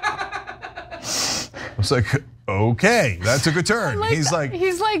 I was like, okay, that took a turn. He's like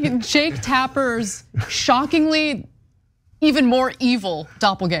Jake Tapper's shockingly even more evil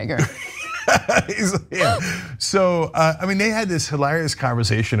doppelganger. So I mean, they had this hilarious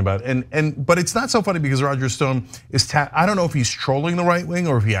conversation about but it's not so funny because Roger Stone is I don't know if he's trolling the right wing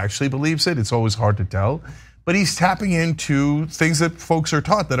or if he actually believes it. It's always hard to tell. But he's tapping into things that folks are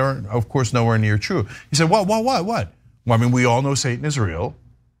taught that are, of course, nowhere near true. He said, what? Well, I mean, we all know Satan is real,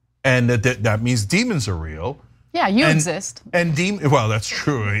 and that means demons are real. Yeah, you exist. Well, that's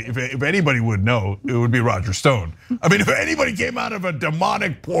true. If anybody would know, it would be Roger Stone. I mean, if anybody came out of a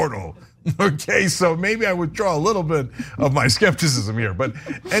demonic portal, okay, so maybe I withdraw a little bit of my skepticism here. But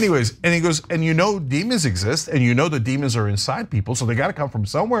anyways, and he goes, and you know demons exist, and you know the demons are inside people, so they gotta come from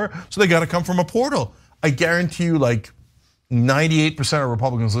somewhere, so they gotta come from a portal. I guarantee you, like 98% of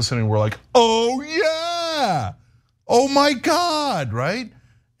Republicans listening were like, oh yeah, oh my God, right?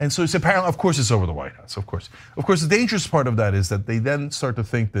 And so it's apparently, of course, it's over the White House, of course. Of course, the dangerous part of that is that they then start to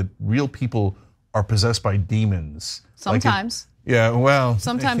think that real people are possessed by demons. Sometimes. Yeah, well.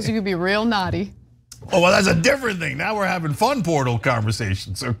 Sometimes you could be real naughty. Oh, well, that's a different thing. Now we're having fun portal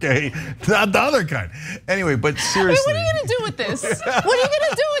conversations, okay? Not the other kind. Anyway, but seriously. What are you gonna do with this? What are you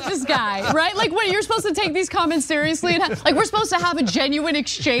gonna do with this guy, right? Like, what, you're supposed to take these comments seriously? And like, we're supposed to have a genuine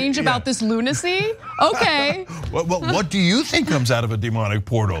exchange about this lunacy? Okay. Well, what do you think comes out of a demonic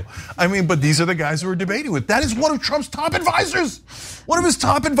portal? I mean, but these are the guys who we're debating with. That is one of Trump's top advisors. One of his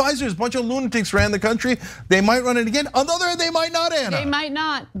top advisors, a bunch of lunatics ran the country. They might run it again. On the other hand, they might not, Anna. They might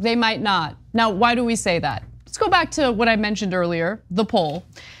not, they might not. Now, why do we say that? Let's go back to what I mentioned earlier, the poll.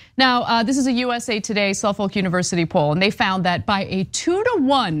 Now, this is a USA Today Suffolk University poll, and they found that by a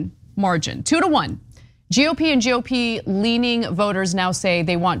 2-to-1 margin, 2-to-1, GOP and GOP-leaning voters now say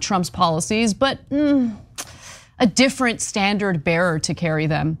they want Trump's policies, but a different standard bearer to carry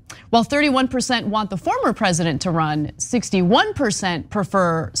them. While 31% want the former president to run, 61%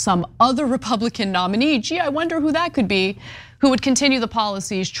 prefer some other Republican nominee. Gee, I wonder who that could be, who would continue the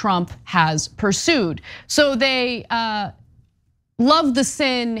policies Trump has pursued. So they love the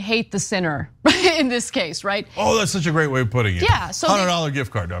sin, hate the sinner in this case, right? Oh, that's such a great way of putting it. Yeah, so $100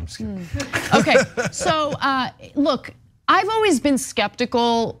 gift card, no, I'm just kidding. Okay, so look, I've always been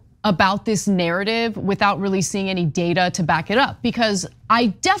skeptical about this narrative without really seeing any data to back it up, because I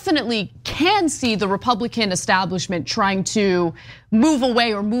definitely can see the Republican establishment trying to move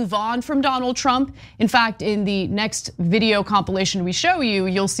away or move on from Donald Trump. In fact, in the next video compilation we show you,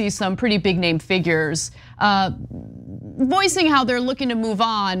 you'll see some pretty big name figures voicing how they're looking to move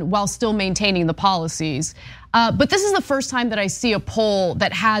on while still maintaining the policies. But this is the first time that I see a poll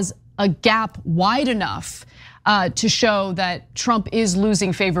that has a gap wide enough to show that Trump is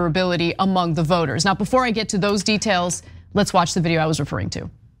losing favorability among the voters. Now, before I get to those details, let's watch the video I was referring to.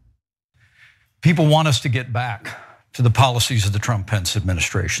 People want us to get back to the policies of the Trump-Pence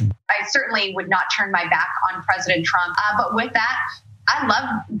administration. I certainly would not turn my back on President Trump, but with that, I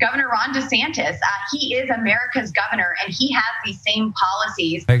love Governor Ron DeSantis. He is America's governor, and he has these same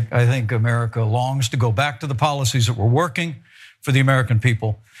policies. I think America longs to go back to the policies that were working for the American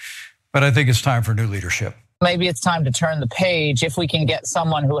people, but I think it's time for new leadership. Maybe it's time to turn the page if we can get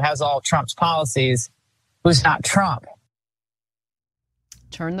someone who has all Trump's policies, who's not Trump.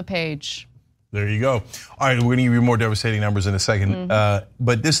 Turn the page. There you go. All right, we're gonna give you more devastating numbers in a second.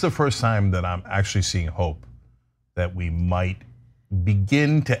 But this is the first time that I'm actually seeing hope that we might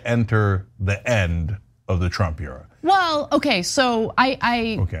begin to enter the end of the Trump era. Well, okay, so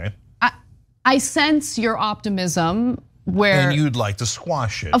I sense your optimism. And you'd like to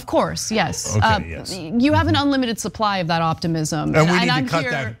squash it. Of course, yes. Okay, yes. You have an unlimited supply of that optimism. And we need to cut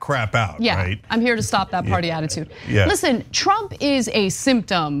that crap out, right? I'm here to stop that party attitude. Yeah. Listen, Trump is a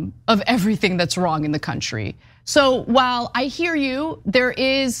symptom of everything that's wrong in the country. So while I hear you, there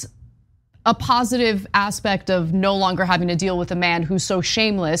is a positive aspect of no longer having to deal with a man who's so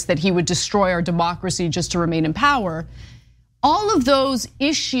shameless that he would destroy our democracy just to remain in power. All of those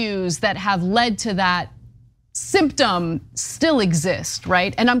issues that have led to that symptom still exist,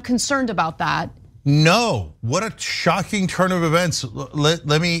 right? And I'm concerned about that. No, what a shocking turn of events.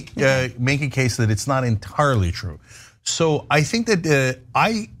 Let me make a case that it's not entirely true. So I think that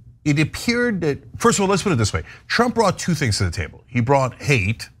it appeared that, first of all, let's put it this way. Trump brought two things to the table. He brought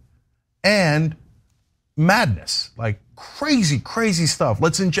hate and madness, like crazy, crazy stuff.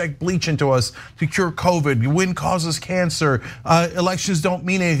 Let's inject bleach into us to cure COVID. Wind causes cancer. Elections don't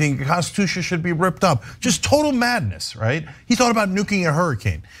mean anything. The Constitution should be ripped up. Just total madness, right? He thought about nuking a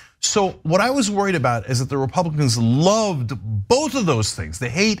hurricane. So what I was worried about is that the Republicans loved both of those things, the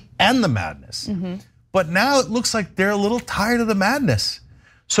hate and the madness. But now it looks like they're a little tired of the madness.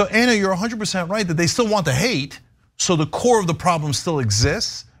 So Anna, you're 100% right that they still want the hate, so the core of the problem still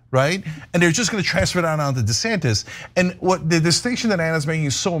exists, right? And they're just gonna transfer it onto DeSantis. And what the distinction that Anna's making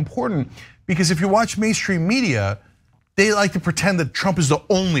is so important, because if you watch mainstream media, they like to pretend that Trump is the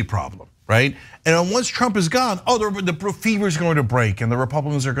only problem, right? And once Trump is gone, the fever is going to break and the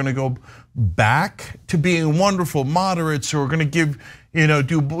Republicans are gonna go back to being wonderful moderates who are gonna give,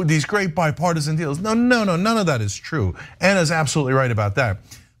 do these great bipartisan deals. No, none of that is true. Anna's absolutely right about that.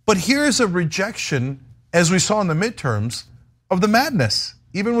 But here's a rejection, as we saw in the midterms, of the madness,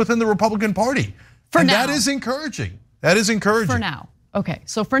 even within the Republican Party. And that is encouraging. That is encouraging. For now, okay,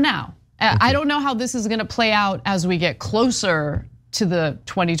 so for now. I don't know how this is gonna play out as we get closer to the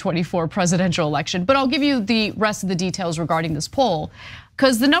 2024 presidential election, but I'll give you the rest of the details regarding this poll,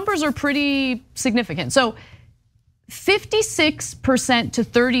 because the numbers are pretty significant. So 56% to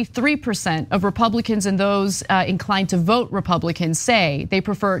 33% of Republicans and those inclined to vote Republican say they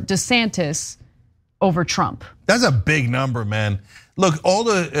prefer DeSantis over Trump. That's a big number, man. Look, all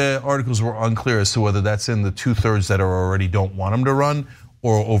the articles were unclear as to whether that's in the 2/3 that are already don't want him to run,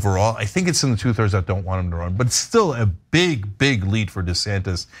 or overall. I think it's in the 2/3 that don't want him to run, but it's still a big, big lead for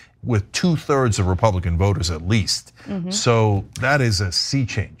DeSantis with 2/3 of Republican voters at least. So that is a sea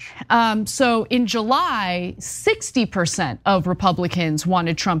change. So in July, 60% of Republicans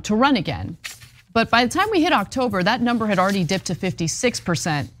wanted Trump to run again. But by the time we hit October, that number had already dipped to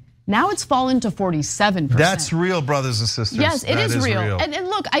 56%. Now it's fallen to 47%. That's real, brothers and sisters. Yes, it is real. And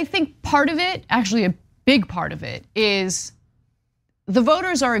look, I think part of it, actually a big part of it, is the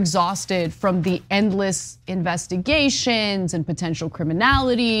voters are exhausted from the endless investigations and potential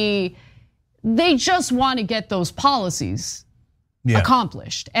criminality. They just want to get those policies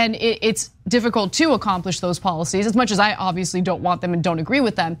accomplished. And it's difficult to accomplish those policies, as much as I obviously don't want them and don't agree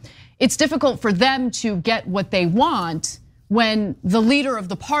with them. It's difficult for them to get what they want when the leader of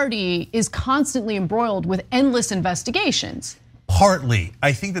the party is constantly embroiled with endless investigations. Partly,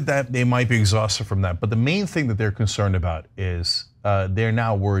 I think that they might be exhausted from that. But the main thing that they're concerned about is they're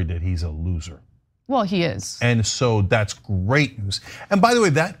now worried that he's a loser. Well, he is. And so that's great news. And by the way,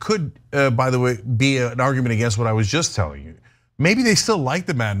 that could, be an argument against what I was just telling you. Maybe they still like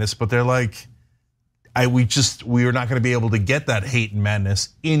the madness, but they're like, we are not going to be able to get that hate and madness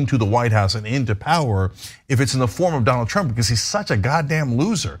into the White House and into power if it's in the form of Donald Trump, because he's such a goddamn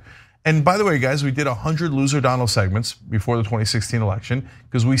loser. And by the way, guys, we did 100 loser Donald segments before the 2016 election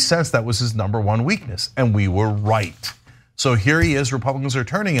because we sensed that was his #1 weakness, and we were right. So here he is, Republicans are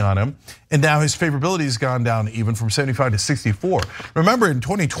turning on him, and now his favorability has gone down even from 75 to 64. Remember in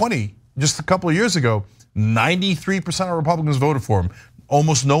 2020, just a couple of years ago, 93% of Republicans voted for him.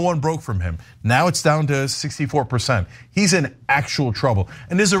 Almost no one broke from him. Now it's down to 64%. He's in actual trouble.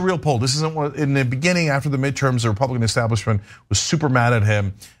 And this is a real poll. This isn't what, in the beginning, after the midterms, the Republican establishment was super mad at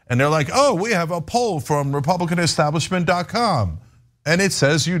him. And they're like, oh, we have a poll from republicanestablishment.com. And it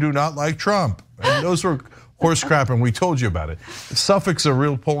says you do not like Trump. And those were horse crap, and we told you about it. Suffolk's a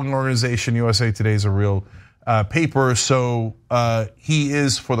real polling organization. USA Today is a real paper. So he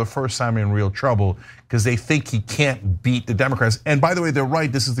is, for the first time, in real trouble because they think he can't beat the Democrats. And by the way, they're right.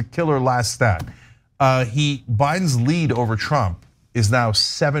 This is the killer last stat. Biden's lead over Trump is now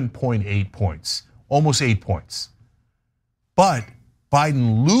 7.8 points, almost 8 points. But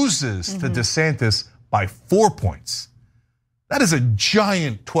Biden loses to DeSantis by 4 points. That is a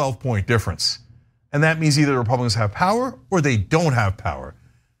giant 12-point difference. And that means either the Republicans have power or they don't have power.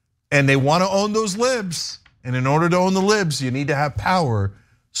 And they want to own those libs. And in order to own the libs, you need to have power.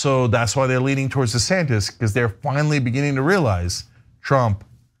 So that's why they're leaning towards DeSantis, because they're finally beginning to realize Trump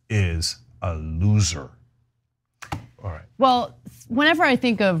is a loser. All right. Well, whenever I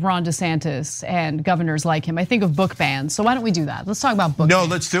think of Ron DeSantis and governors like him, I think of book bans. So why don't we do that? Let's talk about book bans.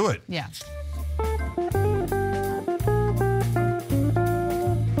 No, let's do it. Yeah.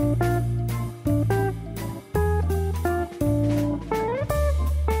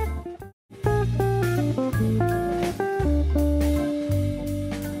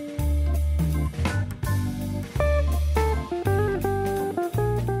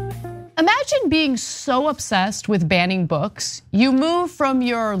 Imagine being so obsessed with banning books, you move from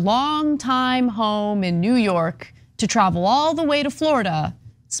your longtime home in New York to travel all the way to Florida,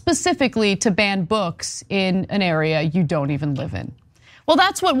 specifically to ban books in an area you don't even live in. Well,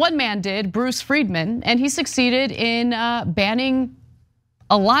 that's what one man did, Bruce Friedman, and he succeeded in banning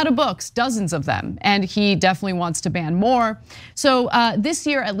a lot of books, dozens of them, and he definitely wants to ban more. So this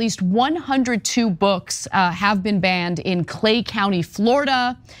year, at least 102 books have been banned in Clay County,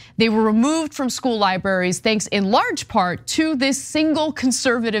 Florida. They were removed from school libraries thanks in large part to this single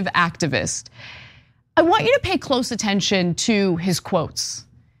conservative activist. I want you to pay close attention to his quotes,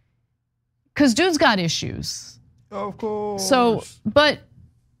 because dude's got issues. Of course. So, but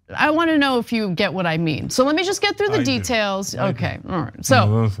I want to know if you get what I mean. So let me just get through the details. Okay, all right.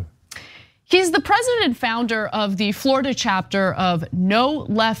 So he's the president and founder of the Florida chapter of No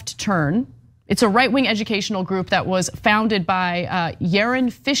Left Turn. It's a right-wing educational group that was founded by Yaron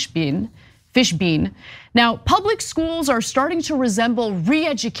Fishbein. Now, public schools are starting to resemble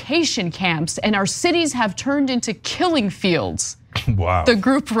re-education camps, and our cities have turned into killing fields. Wow. The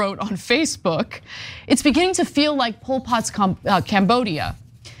group wrote on Facebook. It's beginning to feel like Pol Pot's Cambodia.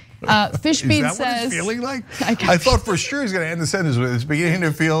 Fishbein says, what it's feeling like? I thought for sure he's going to end the sentence with it's beginning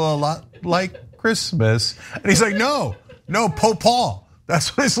to feel a lot like Christmas. And he's like, no, Pol Pot.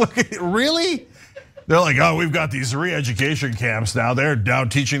 That's what it's looking at. Really? They're like, oh, we've got these re-education camps now. They're now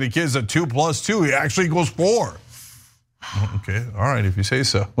teaching the kids that 2 + 2 actually equals 4. Okay, all right, if you say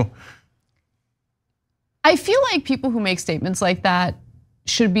so. I feel like people who make statements like that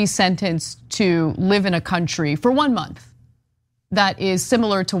should be sentenced to live in a country for 1 month that is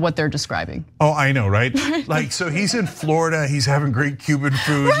similar to what they're describing. Oh, I know, right? Like, so he's in Florida, he's having great Cuban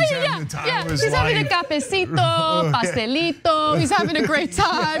food, right, he's having the time of his he's life. Having a cafecito, pastelito, he's having a great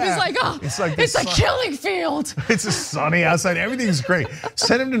time. He's like, oh, it's a killing field. It's sunny outside, everything's great.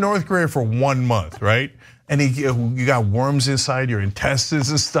 Send him to North Korea for 1 month, right? And you got worms inside your intestines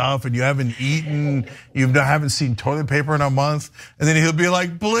and stuff, and you haven't eaten, you haven't seen toilet paper in a month, and then he'll be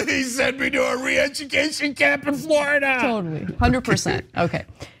like, please send me to a re-education camp in Florida. Totally, 100%, okay.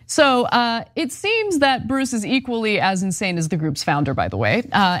 So it seems that Bruce is equally as insane as the group's founder, by the way.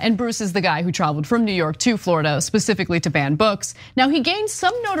 And Bruce is the guy who traveled from New York to Florida specifically to ban books. Now, he gained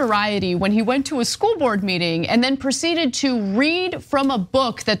some notoriety when he went to a school board meeting and then proceeded to read from a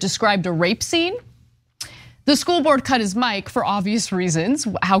book that described a rape scene. The school board cut his mic for obvious reasons.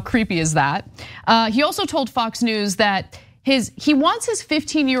 How creepy is that? He also told Fox News that he wants his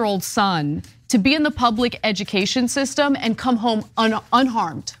 15-year-old son to be in the public education system and come home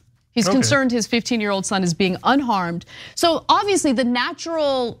unharmed. He's concerned his 15-year-old son is being unharmed. So obviously the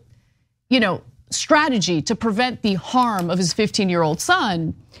natural, strategy to prevent the harm of his 15-year-old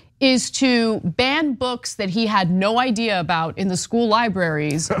son is to ban books that he had no idea about in the school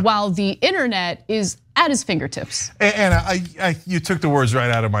libraries while the internet is at his fingertips. And you took the words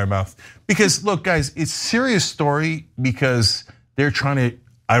right out of my mouth. Because look, guys, it's a serious story because they're trying to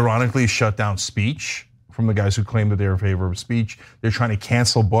ironically shut down speech from the guys who claim that they're in favor of speech. They're trying to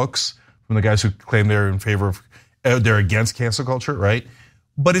cancel books from the guys who claim they're in favor of, they're against cancel culture, right?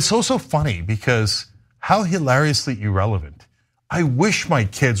 But it's also funny because how hilariously irrelevant. I wish my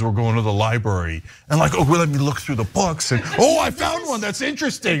kids were going to the library and like, oh, well, let me look through the books and I found one that's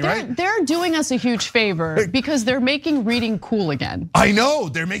interesting, right? They're doing us a huge favor because they're making reading cool again. I know,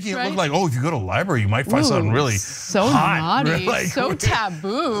 they're making it look like, if you go to the library, you might find something really so hot, naughty, like, so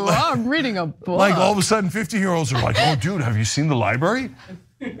taboo. I'm reading a book. Like all of a sudden 15-year-olds are like, oh dude, have you seen the library?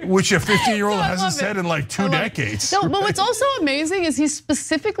 Which a 15-year-old hasn't said in like 2 decades. No, but what's also amazing is he's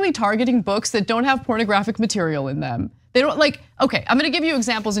specifically targeting books that don't have pornographic material in them. They don't okay, I'm gonna give you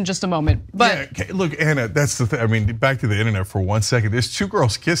examples in just a moment. But yeah, okay, look, Anna, that's the thing. I mean, back to the internet for 1 second. There's 2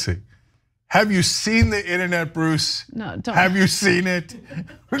 girls kissing. Have you seen the internet, Bruce? No, don't. Have you seen it?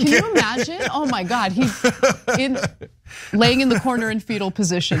 Can you imagine? Oh my God, he's laying in the corner in fetal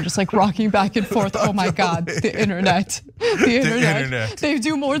position, just like rocking back and forth. Oh my God, the internet. The internet. They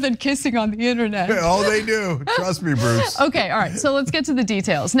do more than kissing on the internet. All they do, trust me, Bruce. Okay, all right, so let's get to the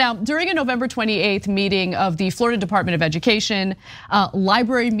details. Now, during a November 28th meeting of the Florida Department of Education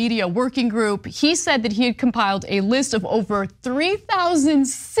Library Media Working Group, he said that he had compiled a list of over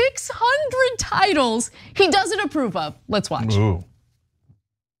 3,600 titles he doesn't approve of. Let's watch. Ooh.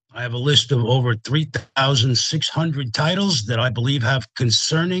 I have a list of over 3,600 titles that I believe have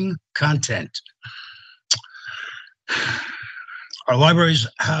concerning content. Our libraries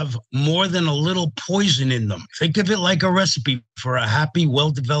have more than a little poison in them. Think of it like a recipe for a happy,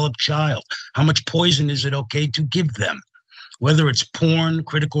 well-developed child. How much poison is it okay to give them? Whether it's porn,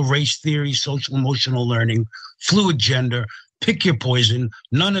 critical race theory, social emotional learning, fluid gender, Pick your poison.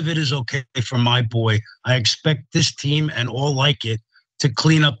 None of it is okay for my boy. I expect this team and all like it to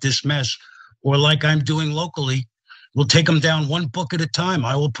clean up this mess, or like I'm doing locally, we'll take them down one book at a time.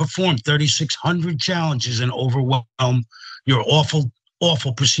 I will perform 3,600 challenges and overwhelm your awful,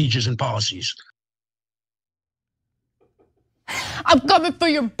 awful procedures and policies. I'm coming for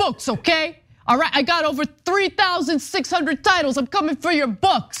your books, okay? All right, I got over 3,600 titles. I'm coming for your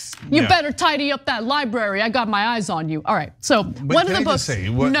books. You better tidy up that library. I got my eyes on you. All right, so one of the books.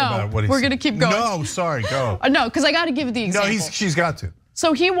 We're gonna keep going. No, sorry, go. No, because I got to give you the example. No, she's got to.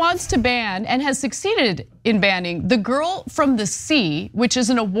 So he wants to ban and has succeeded in banning The Girl from the Sea, which is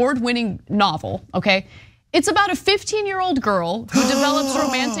an award-winning novel, okay? It's about a 15-year-old girl who develops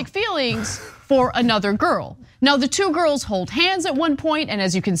romantic feelings for another girl. Now, the two girls hold hands at one point, and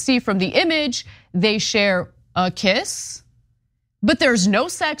as you can see from the image, they share a kiss, but there's no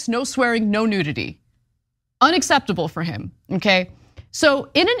sex, no swearing, no nudity. Unacceptable for him, okay? So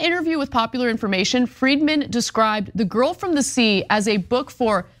in an interview with Popular Information, Friedman described The Girl from the Sea as a book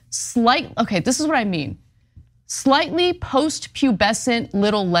for this is what I mean. Slightly post-pubescent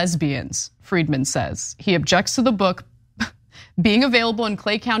little lesbians, Friedman says. He objects to the book being available in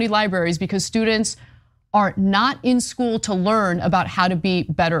Clay County libraries because students are not in school to learn about how to be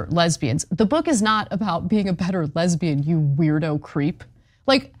better lesbians. The book is not about being a better lesbian, you weirdo creep.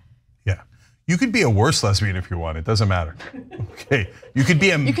 You could be a worse lesbian if you want. It doesn't matter. Okay, you could be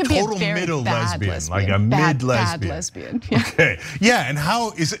a total middle lesbian, like a mid lesbian. Bad lesbian. Yeah. Okay, yeah. And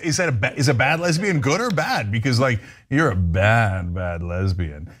how is a bad lesbian good or bad? Because like you're a bad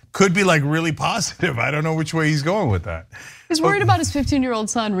lesbian. Could be like really positive. I don't know which way he's going with that. He's worried about his 15-year-old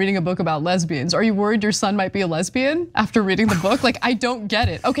son reading a book about lesbians. Are you worried your son might be a lesbian after reading the book? Like I don't get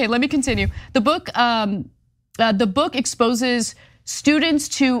it. Okay, let me continue. The book exposes students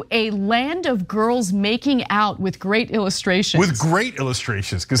to a land of girls making out with great illustrations. With great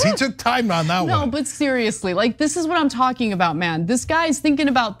illustrations, because he took time on that one. No, but seriously, like this is what I'm talking about, man. This guy's thinking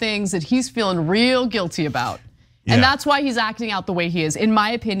about things that he's feeling real guilty about. Yeah. And that's why he's acting out the way he is. In my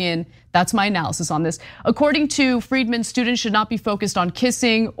opinion, that's my analysis on this. According to Friedman, students should not be focused on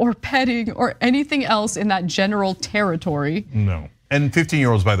kissing or petting or anything else in that general territory. No, and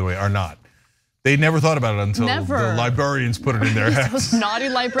 15-year-olds, by the way, are not. They never thought about it until the librarians put it in their heads. Those naughty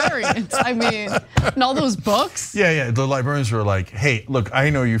librarians, I mean, and all those books. Yeah, the librarians were like, hey, look, I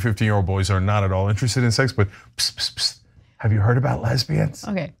know you 15-year-old boys are not at all interested in sex, but psst, have you heard about lesbians?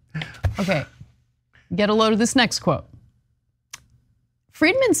 Okay, get a load of this next quote.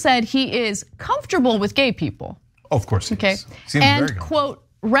 Friedman said he is comfortable with gay people. Oh, of course he is. And quote,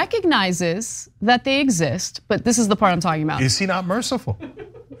 recognizes that they exist, but this is the part I'm talking about. Is he not merciful?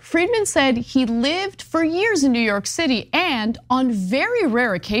 Friedman said he lived for years in New York City, and on very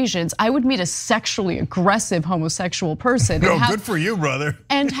rare occasions, I would meet a sexually aggressive homosexual person. No, good for you, brother.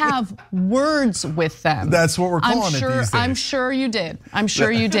 And have words with them. That's what we're calling it these days. I'm sure you did.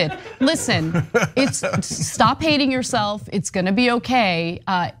 Listen, stop hating yourself. It's gonna be okay.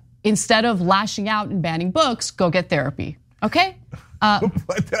 Instead of lashing out and banning books, go get therapy, okay?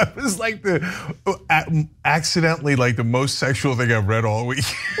 But that was like accidentally like the most sexual thing I've read all week.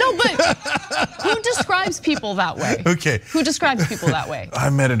 No, but who describes people that way? Okay. Who describes people that way? I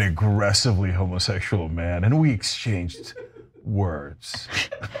met an aggressively homosexual man and we exchanged words.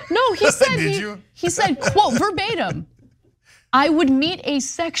 No, he said, Did you? He said, quote, verbatim, I would meet a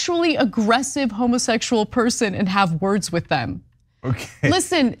sexually aggressive homosexual person and have words with them. Okay.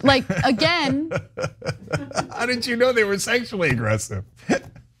 Listen, like again. How did you know they were sexually aggressive?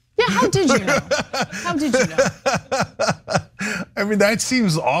 Yeah, how did you know? How did you know? I mean, that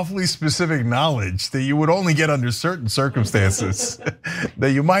seems awfully specific knowledge that you would only get under certain circumstances that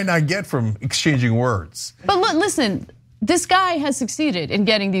you might not get from exchanging words. But listen, this guy has succeeded in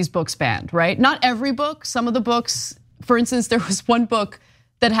getting these books banned, right? Not every book, some of the books, for instance, there was one book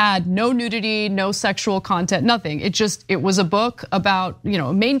that had no nudity, no sexual content, nothing. It was a book about,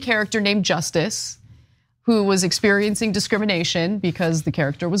 a main character named Justice who was experiencing discrimination because the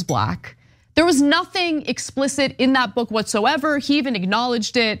character was black. There was nothing explicit in that book whatsoever. He even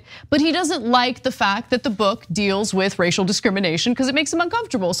acknowledged it, but he doesn't like the fact that the book deals with racial discrimination because it makes him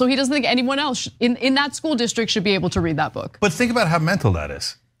uncomfortable. So he doesn't think anyone else in that school district should be able to read that book. But think about how mental that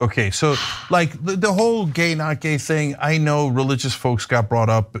is. Okay, so like the whole gay, not gay thing, I know religious folks got brought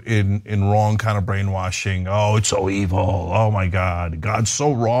up in wrong kind of brainwashing. Oh, it's so evil. Oh my God, God's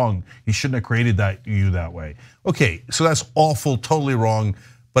so wrong. He shouldn't have created you that way. Okay, so that's awful, totally wrong,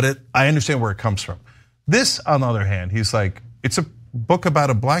 but I understand where it comes from. This, on the other hand, he's like, it's a book about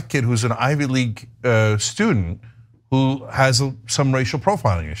a black kid who's an Ivy League student who has some racial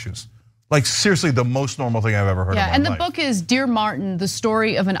profiling issues. Like seriously, the most normal thing I've ever heard. Yeah, in my and the life. book is Dear Martin: The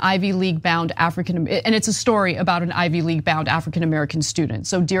Story of an Ivy League Bound African, and it's a story about an Ivy League bound African American student.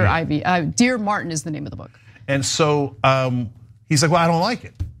 So Dear Dear Martin is the name of the book. And so he's like, well, I don't like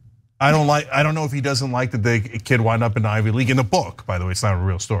it. I don't know if he doesn't like that the kid wound up in the Ivy League in the book. By the way, it's not a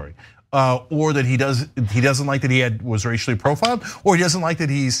real story, or that he doesn't like that he was racially profiled, or he doesn't like that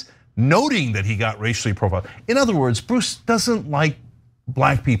he's noting that he got racially profiled. In other words, Bruce doesn't like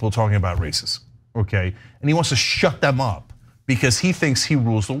black people talking about races, okay? And he wants to shut them up because he thinks he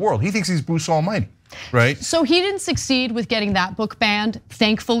rules the world. He thinks he's Bruce Almighty, right? So he didn't succeed with getting that book banned,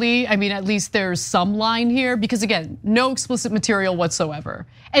 thankfully. I mean, at least there's some line here because again, no explicit material whatsoever.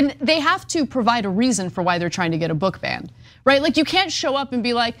 And they have to provide a reason for why they're trying to get a book banned, right? Like you can't show up and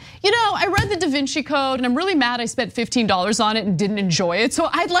be like, I read the Da Vinci Code and I'm really mad I spent $15 on it and didn't enjoy it. So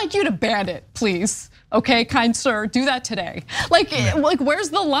I'd like you to ban it, please. Okay, kind sir, do that today. Like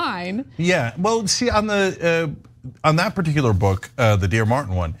where's the line? Yeah, well, see, on that particular book, the Dear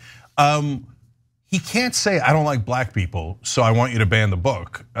Martin one, he can't say I don't like black people, so I want you to ban the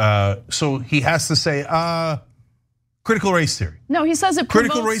book. So he has to say critical race theory. No, he says it promotes.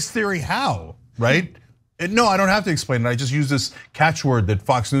 Critical race theory, how? Right? No, I don't have to explain it. I just use this catchword that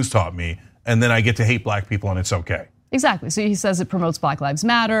Fox News taught me, and then I get to hate black people, and it's okay. Exactly. So he says it promotes Black Lives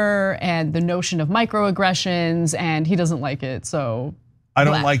Matter and the notion of microaggressions, and he doesn't like it. So I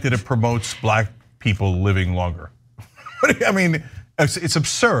don't like that it promotes black people living longer. I mean, it's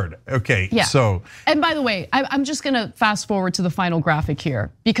absurd. Okay, yeah. So. And by the way, I'm just gonna fast forward to the final graphic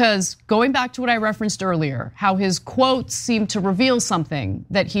here because going back to what I referenced earlier, how his quotes seem to reveal something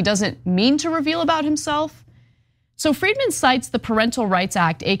that he doesn't mean to reveal about himself. So Friedman cites the Parental Rights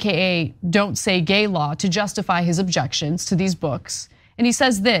Act, AKA Don't Say Gay law, to justify his objections to these books. And he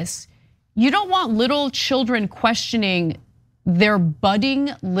says this: you don't want little children questioning their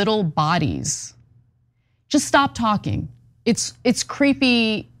budding little bodies. Just stop talking. It's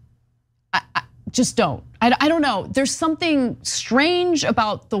creepy. I just don't. I don't know. There's something strange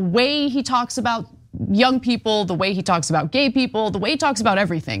about the way he talks about young people, the way he talks about gay people, the way he talks about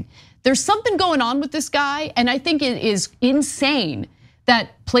everything. There's something going on with this guy, and I think it is insane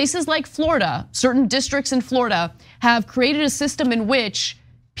that places like Florida, certain districts in Florida, have created a system in which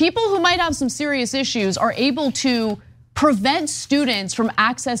people who might have some serious issues are able to prevent students from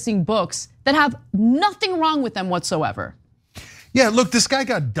accessing books that have nothing wrong with them whatsoever. Yeah, look, this guy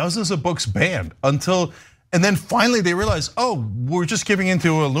got dozens of books banned and then finally they realized, oh, we're just giving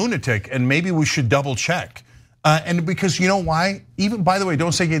into a lunatic and maybe we should double check. And because you know why? Even, by the way,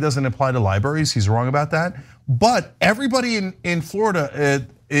 Don't Say Gay doesn't apply to libraries. He's wrong about that. But everybody in Florida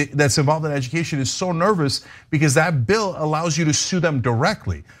that's involved in education is so nervous because that bill allows you to sue them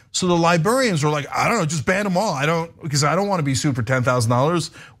directly. So the librarians are like, I don't know, just ban them all. Because I don't want to be sued for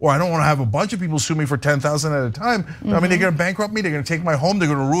 $10,000, or I don't want to have a bunch of people sue me for $10,000 at a time. I mean, they're going to bankrupt me. They're going to take my home. They're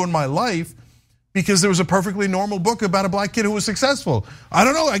going to ruin my life because there was a perfectly normal book about a black kid who was successful. I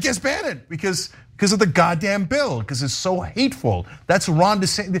don't know. I guess ban it because of the goddamn bill, because it's so hateful. That's Ron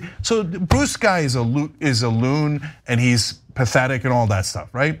DeSantis. So Bruce guy is a loon and he's pathetic and all that stuff,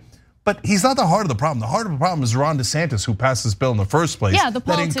 right? But he's not the heart of the problem. The heart of the problem is Ron DeSantis, who passed this bill in the first place. Yeah, the that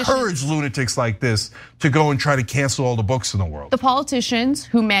politicians. encouraged lunatics like this to go and try to cancel all the books in the world. The politicians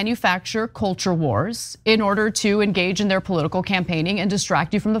who manufacture culture wars in order to engage in their political campaigning and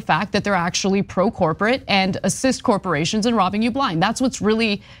distract you from the fact that they're actually pro-corporate and assist corporations in robbing you blind. That's what's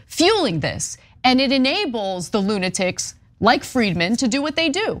really fueling this. And it enables the lunatics like Friedman to do what they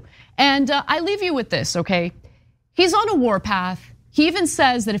do. And I leave you with this, okay? He's on a warpath. He even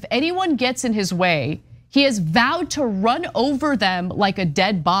says that if anyone gets in his way, he has vowed to run over them like a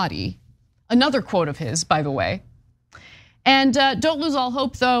dead body. Another quote of his, by the way. And don't lose all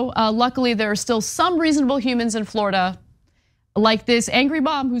hope, though. Luckily, there are still some reasonable humans in Florida, like this angry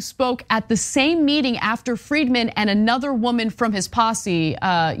mom who spoke at the same meeting after Friedman and another woman from his posse,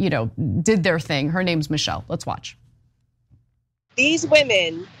 did their thing. Her name's Michelle. Let's watch. These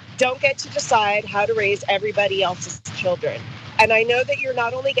women don't get to decide how to raise everybody else's children. And I know that you're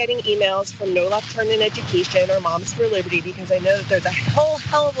not only getting emails from No Left Turn in Education or Moms for Liberty, because I know that there's a whole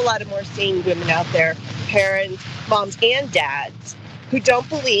hell of a lot of more sane women out there, parents, moms, and dads, who don't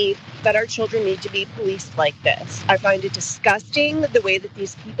believe that our children need to be policed like this. I find it disgusting the way that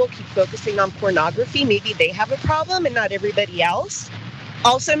these people keep focusing on pornography. Maybe they have a problem and not everybody else.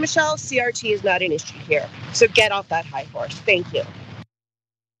 Also, Michelle, CRT is not an issue here. So get off that high horse. Thank you.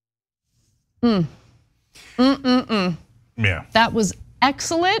 Yeah. That was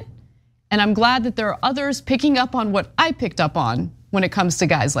excellent. And I'm glad that there are others picking up on what I picked up on when it comes to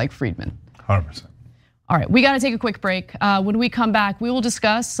guys like Friedman. 100%. All right, we got to take a quick break. When we come back, we will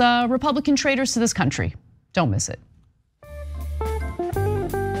discuss Republican traitors to this country. Don't miss it.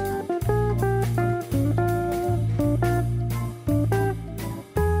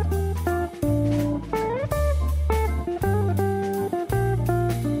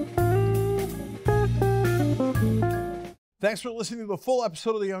 Thanks for listening to the full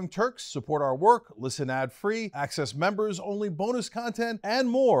episode of The Young Turks. Support our work, listen ad-free, access members-only bonus content, and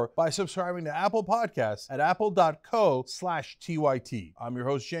more by subscribing to Apple Podcasts at apple.co/TYT. I'm your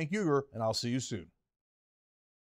host, Cenk Uygur, and I'll see you soon.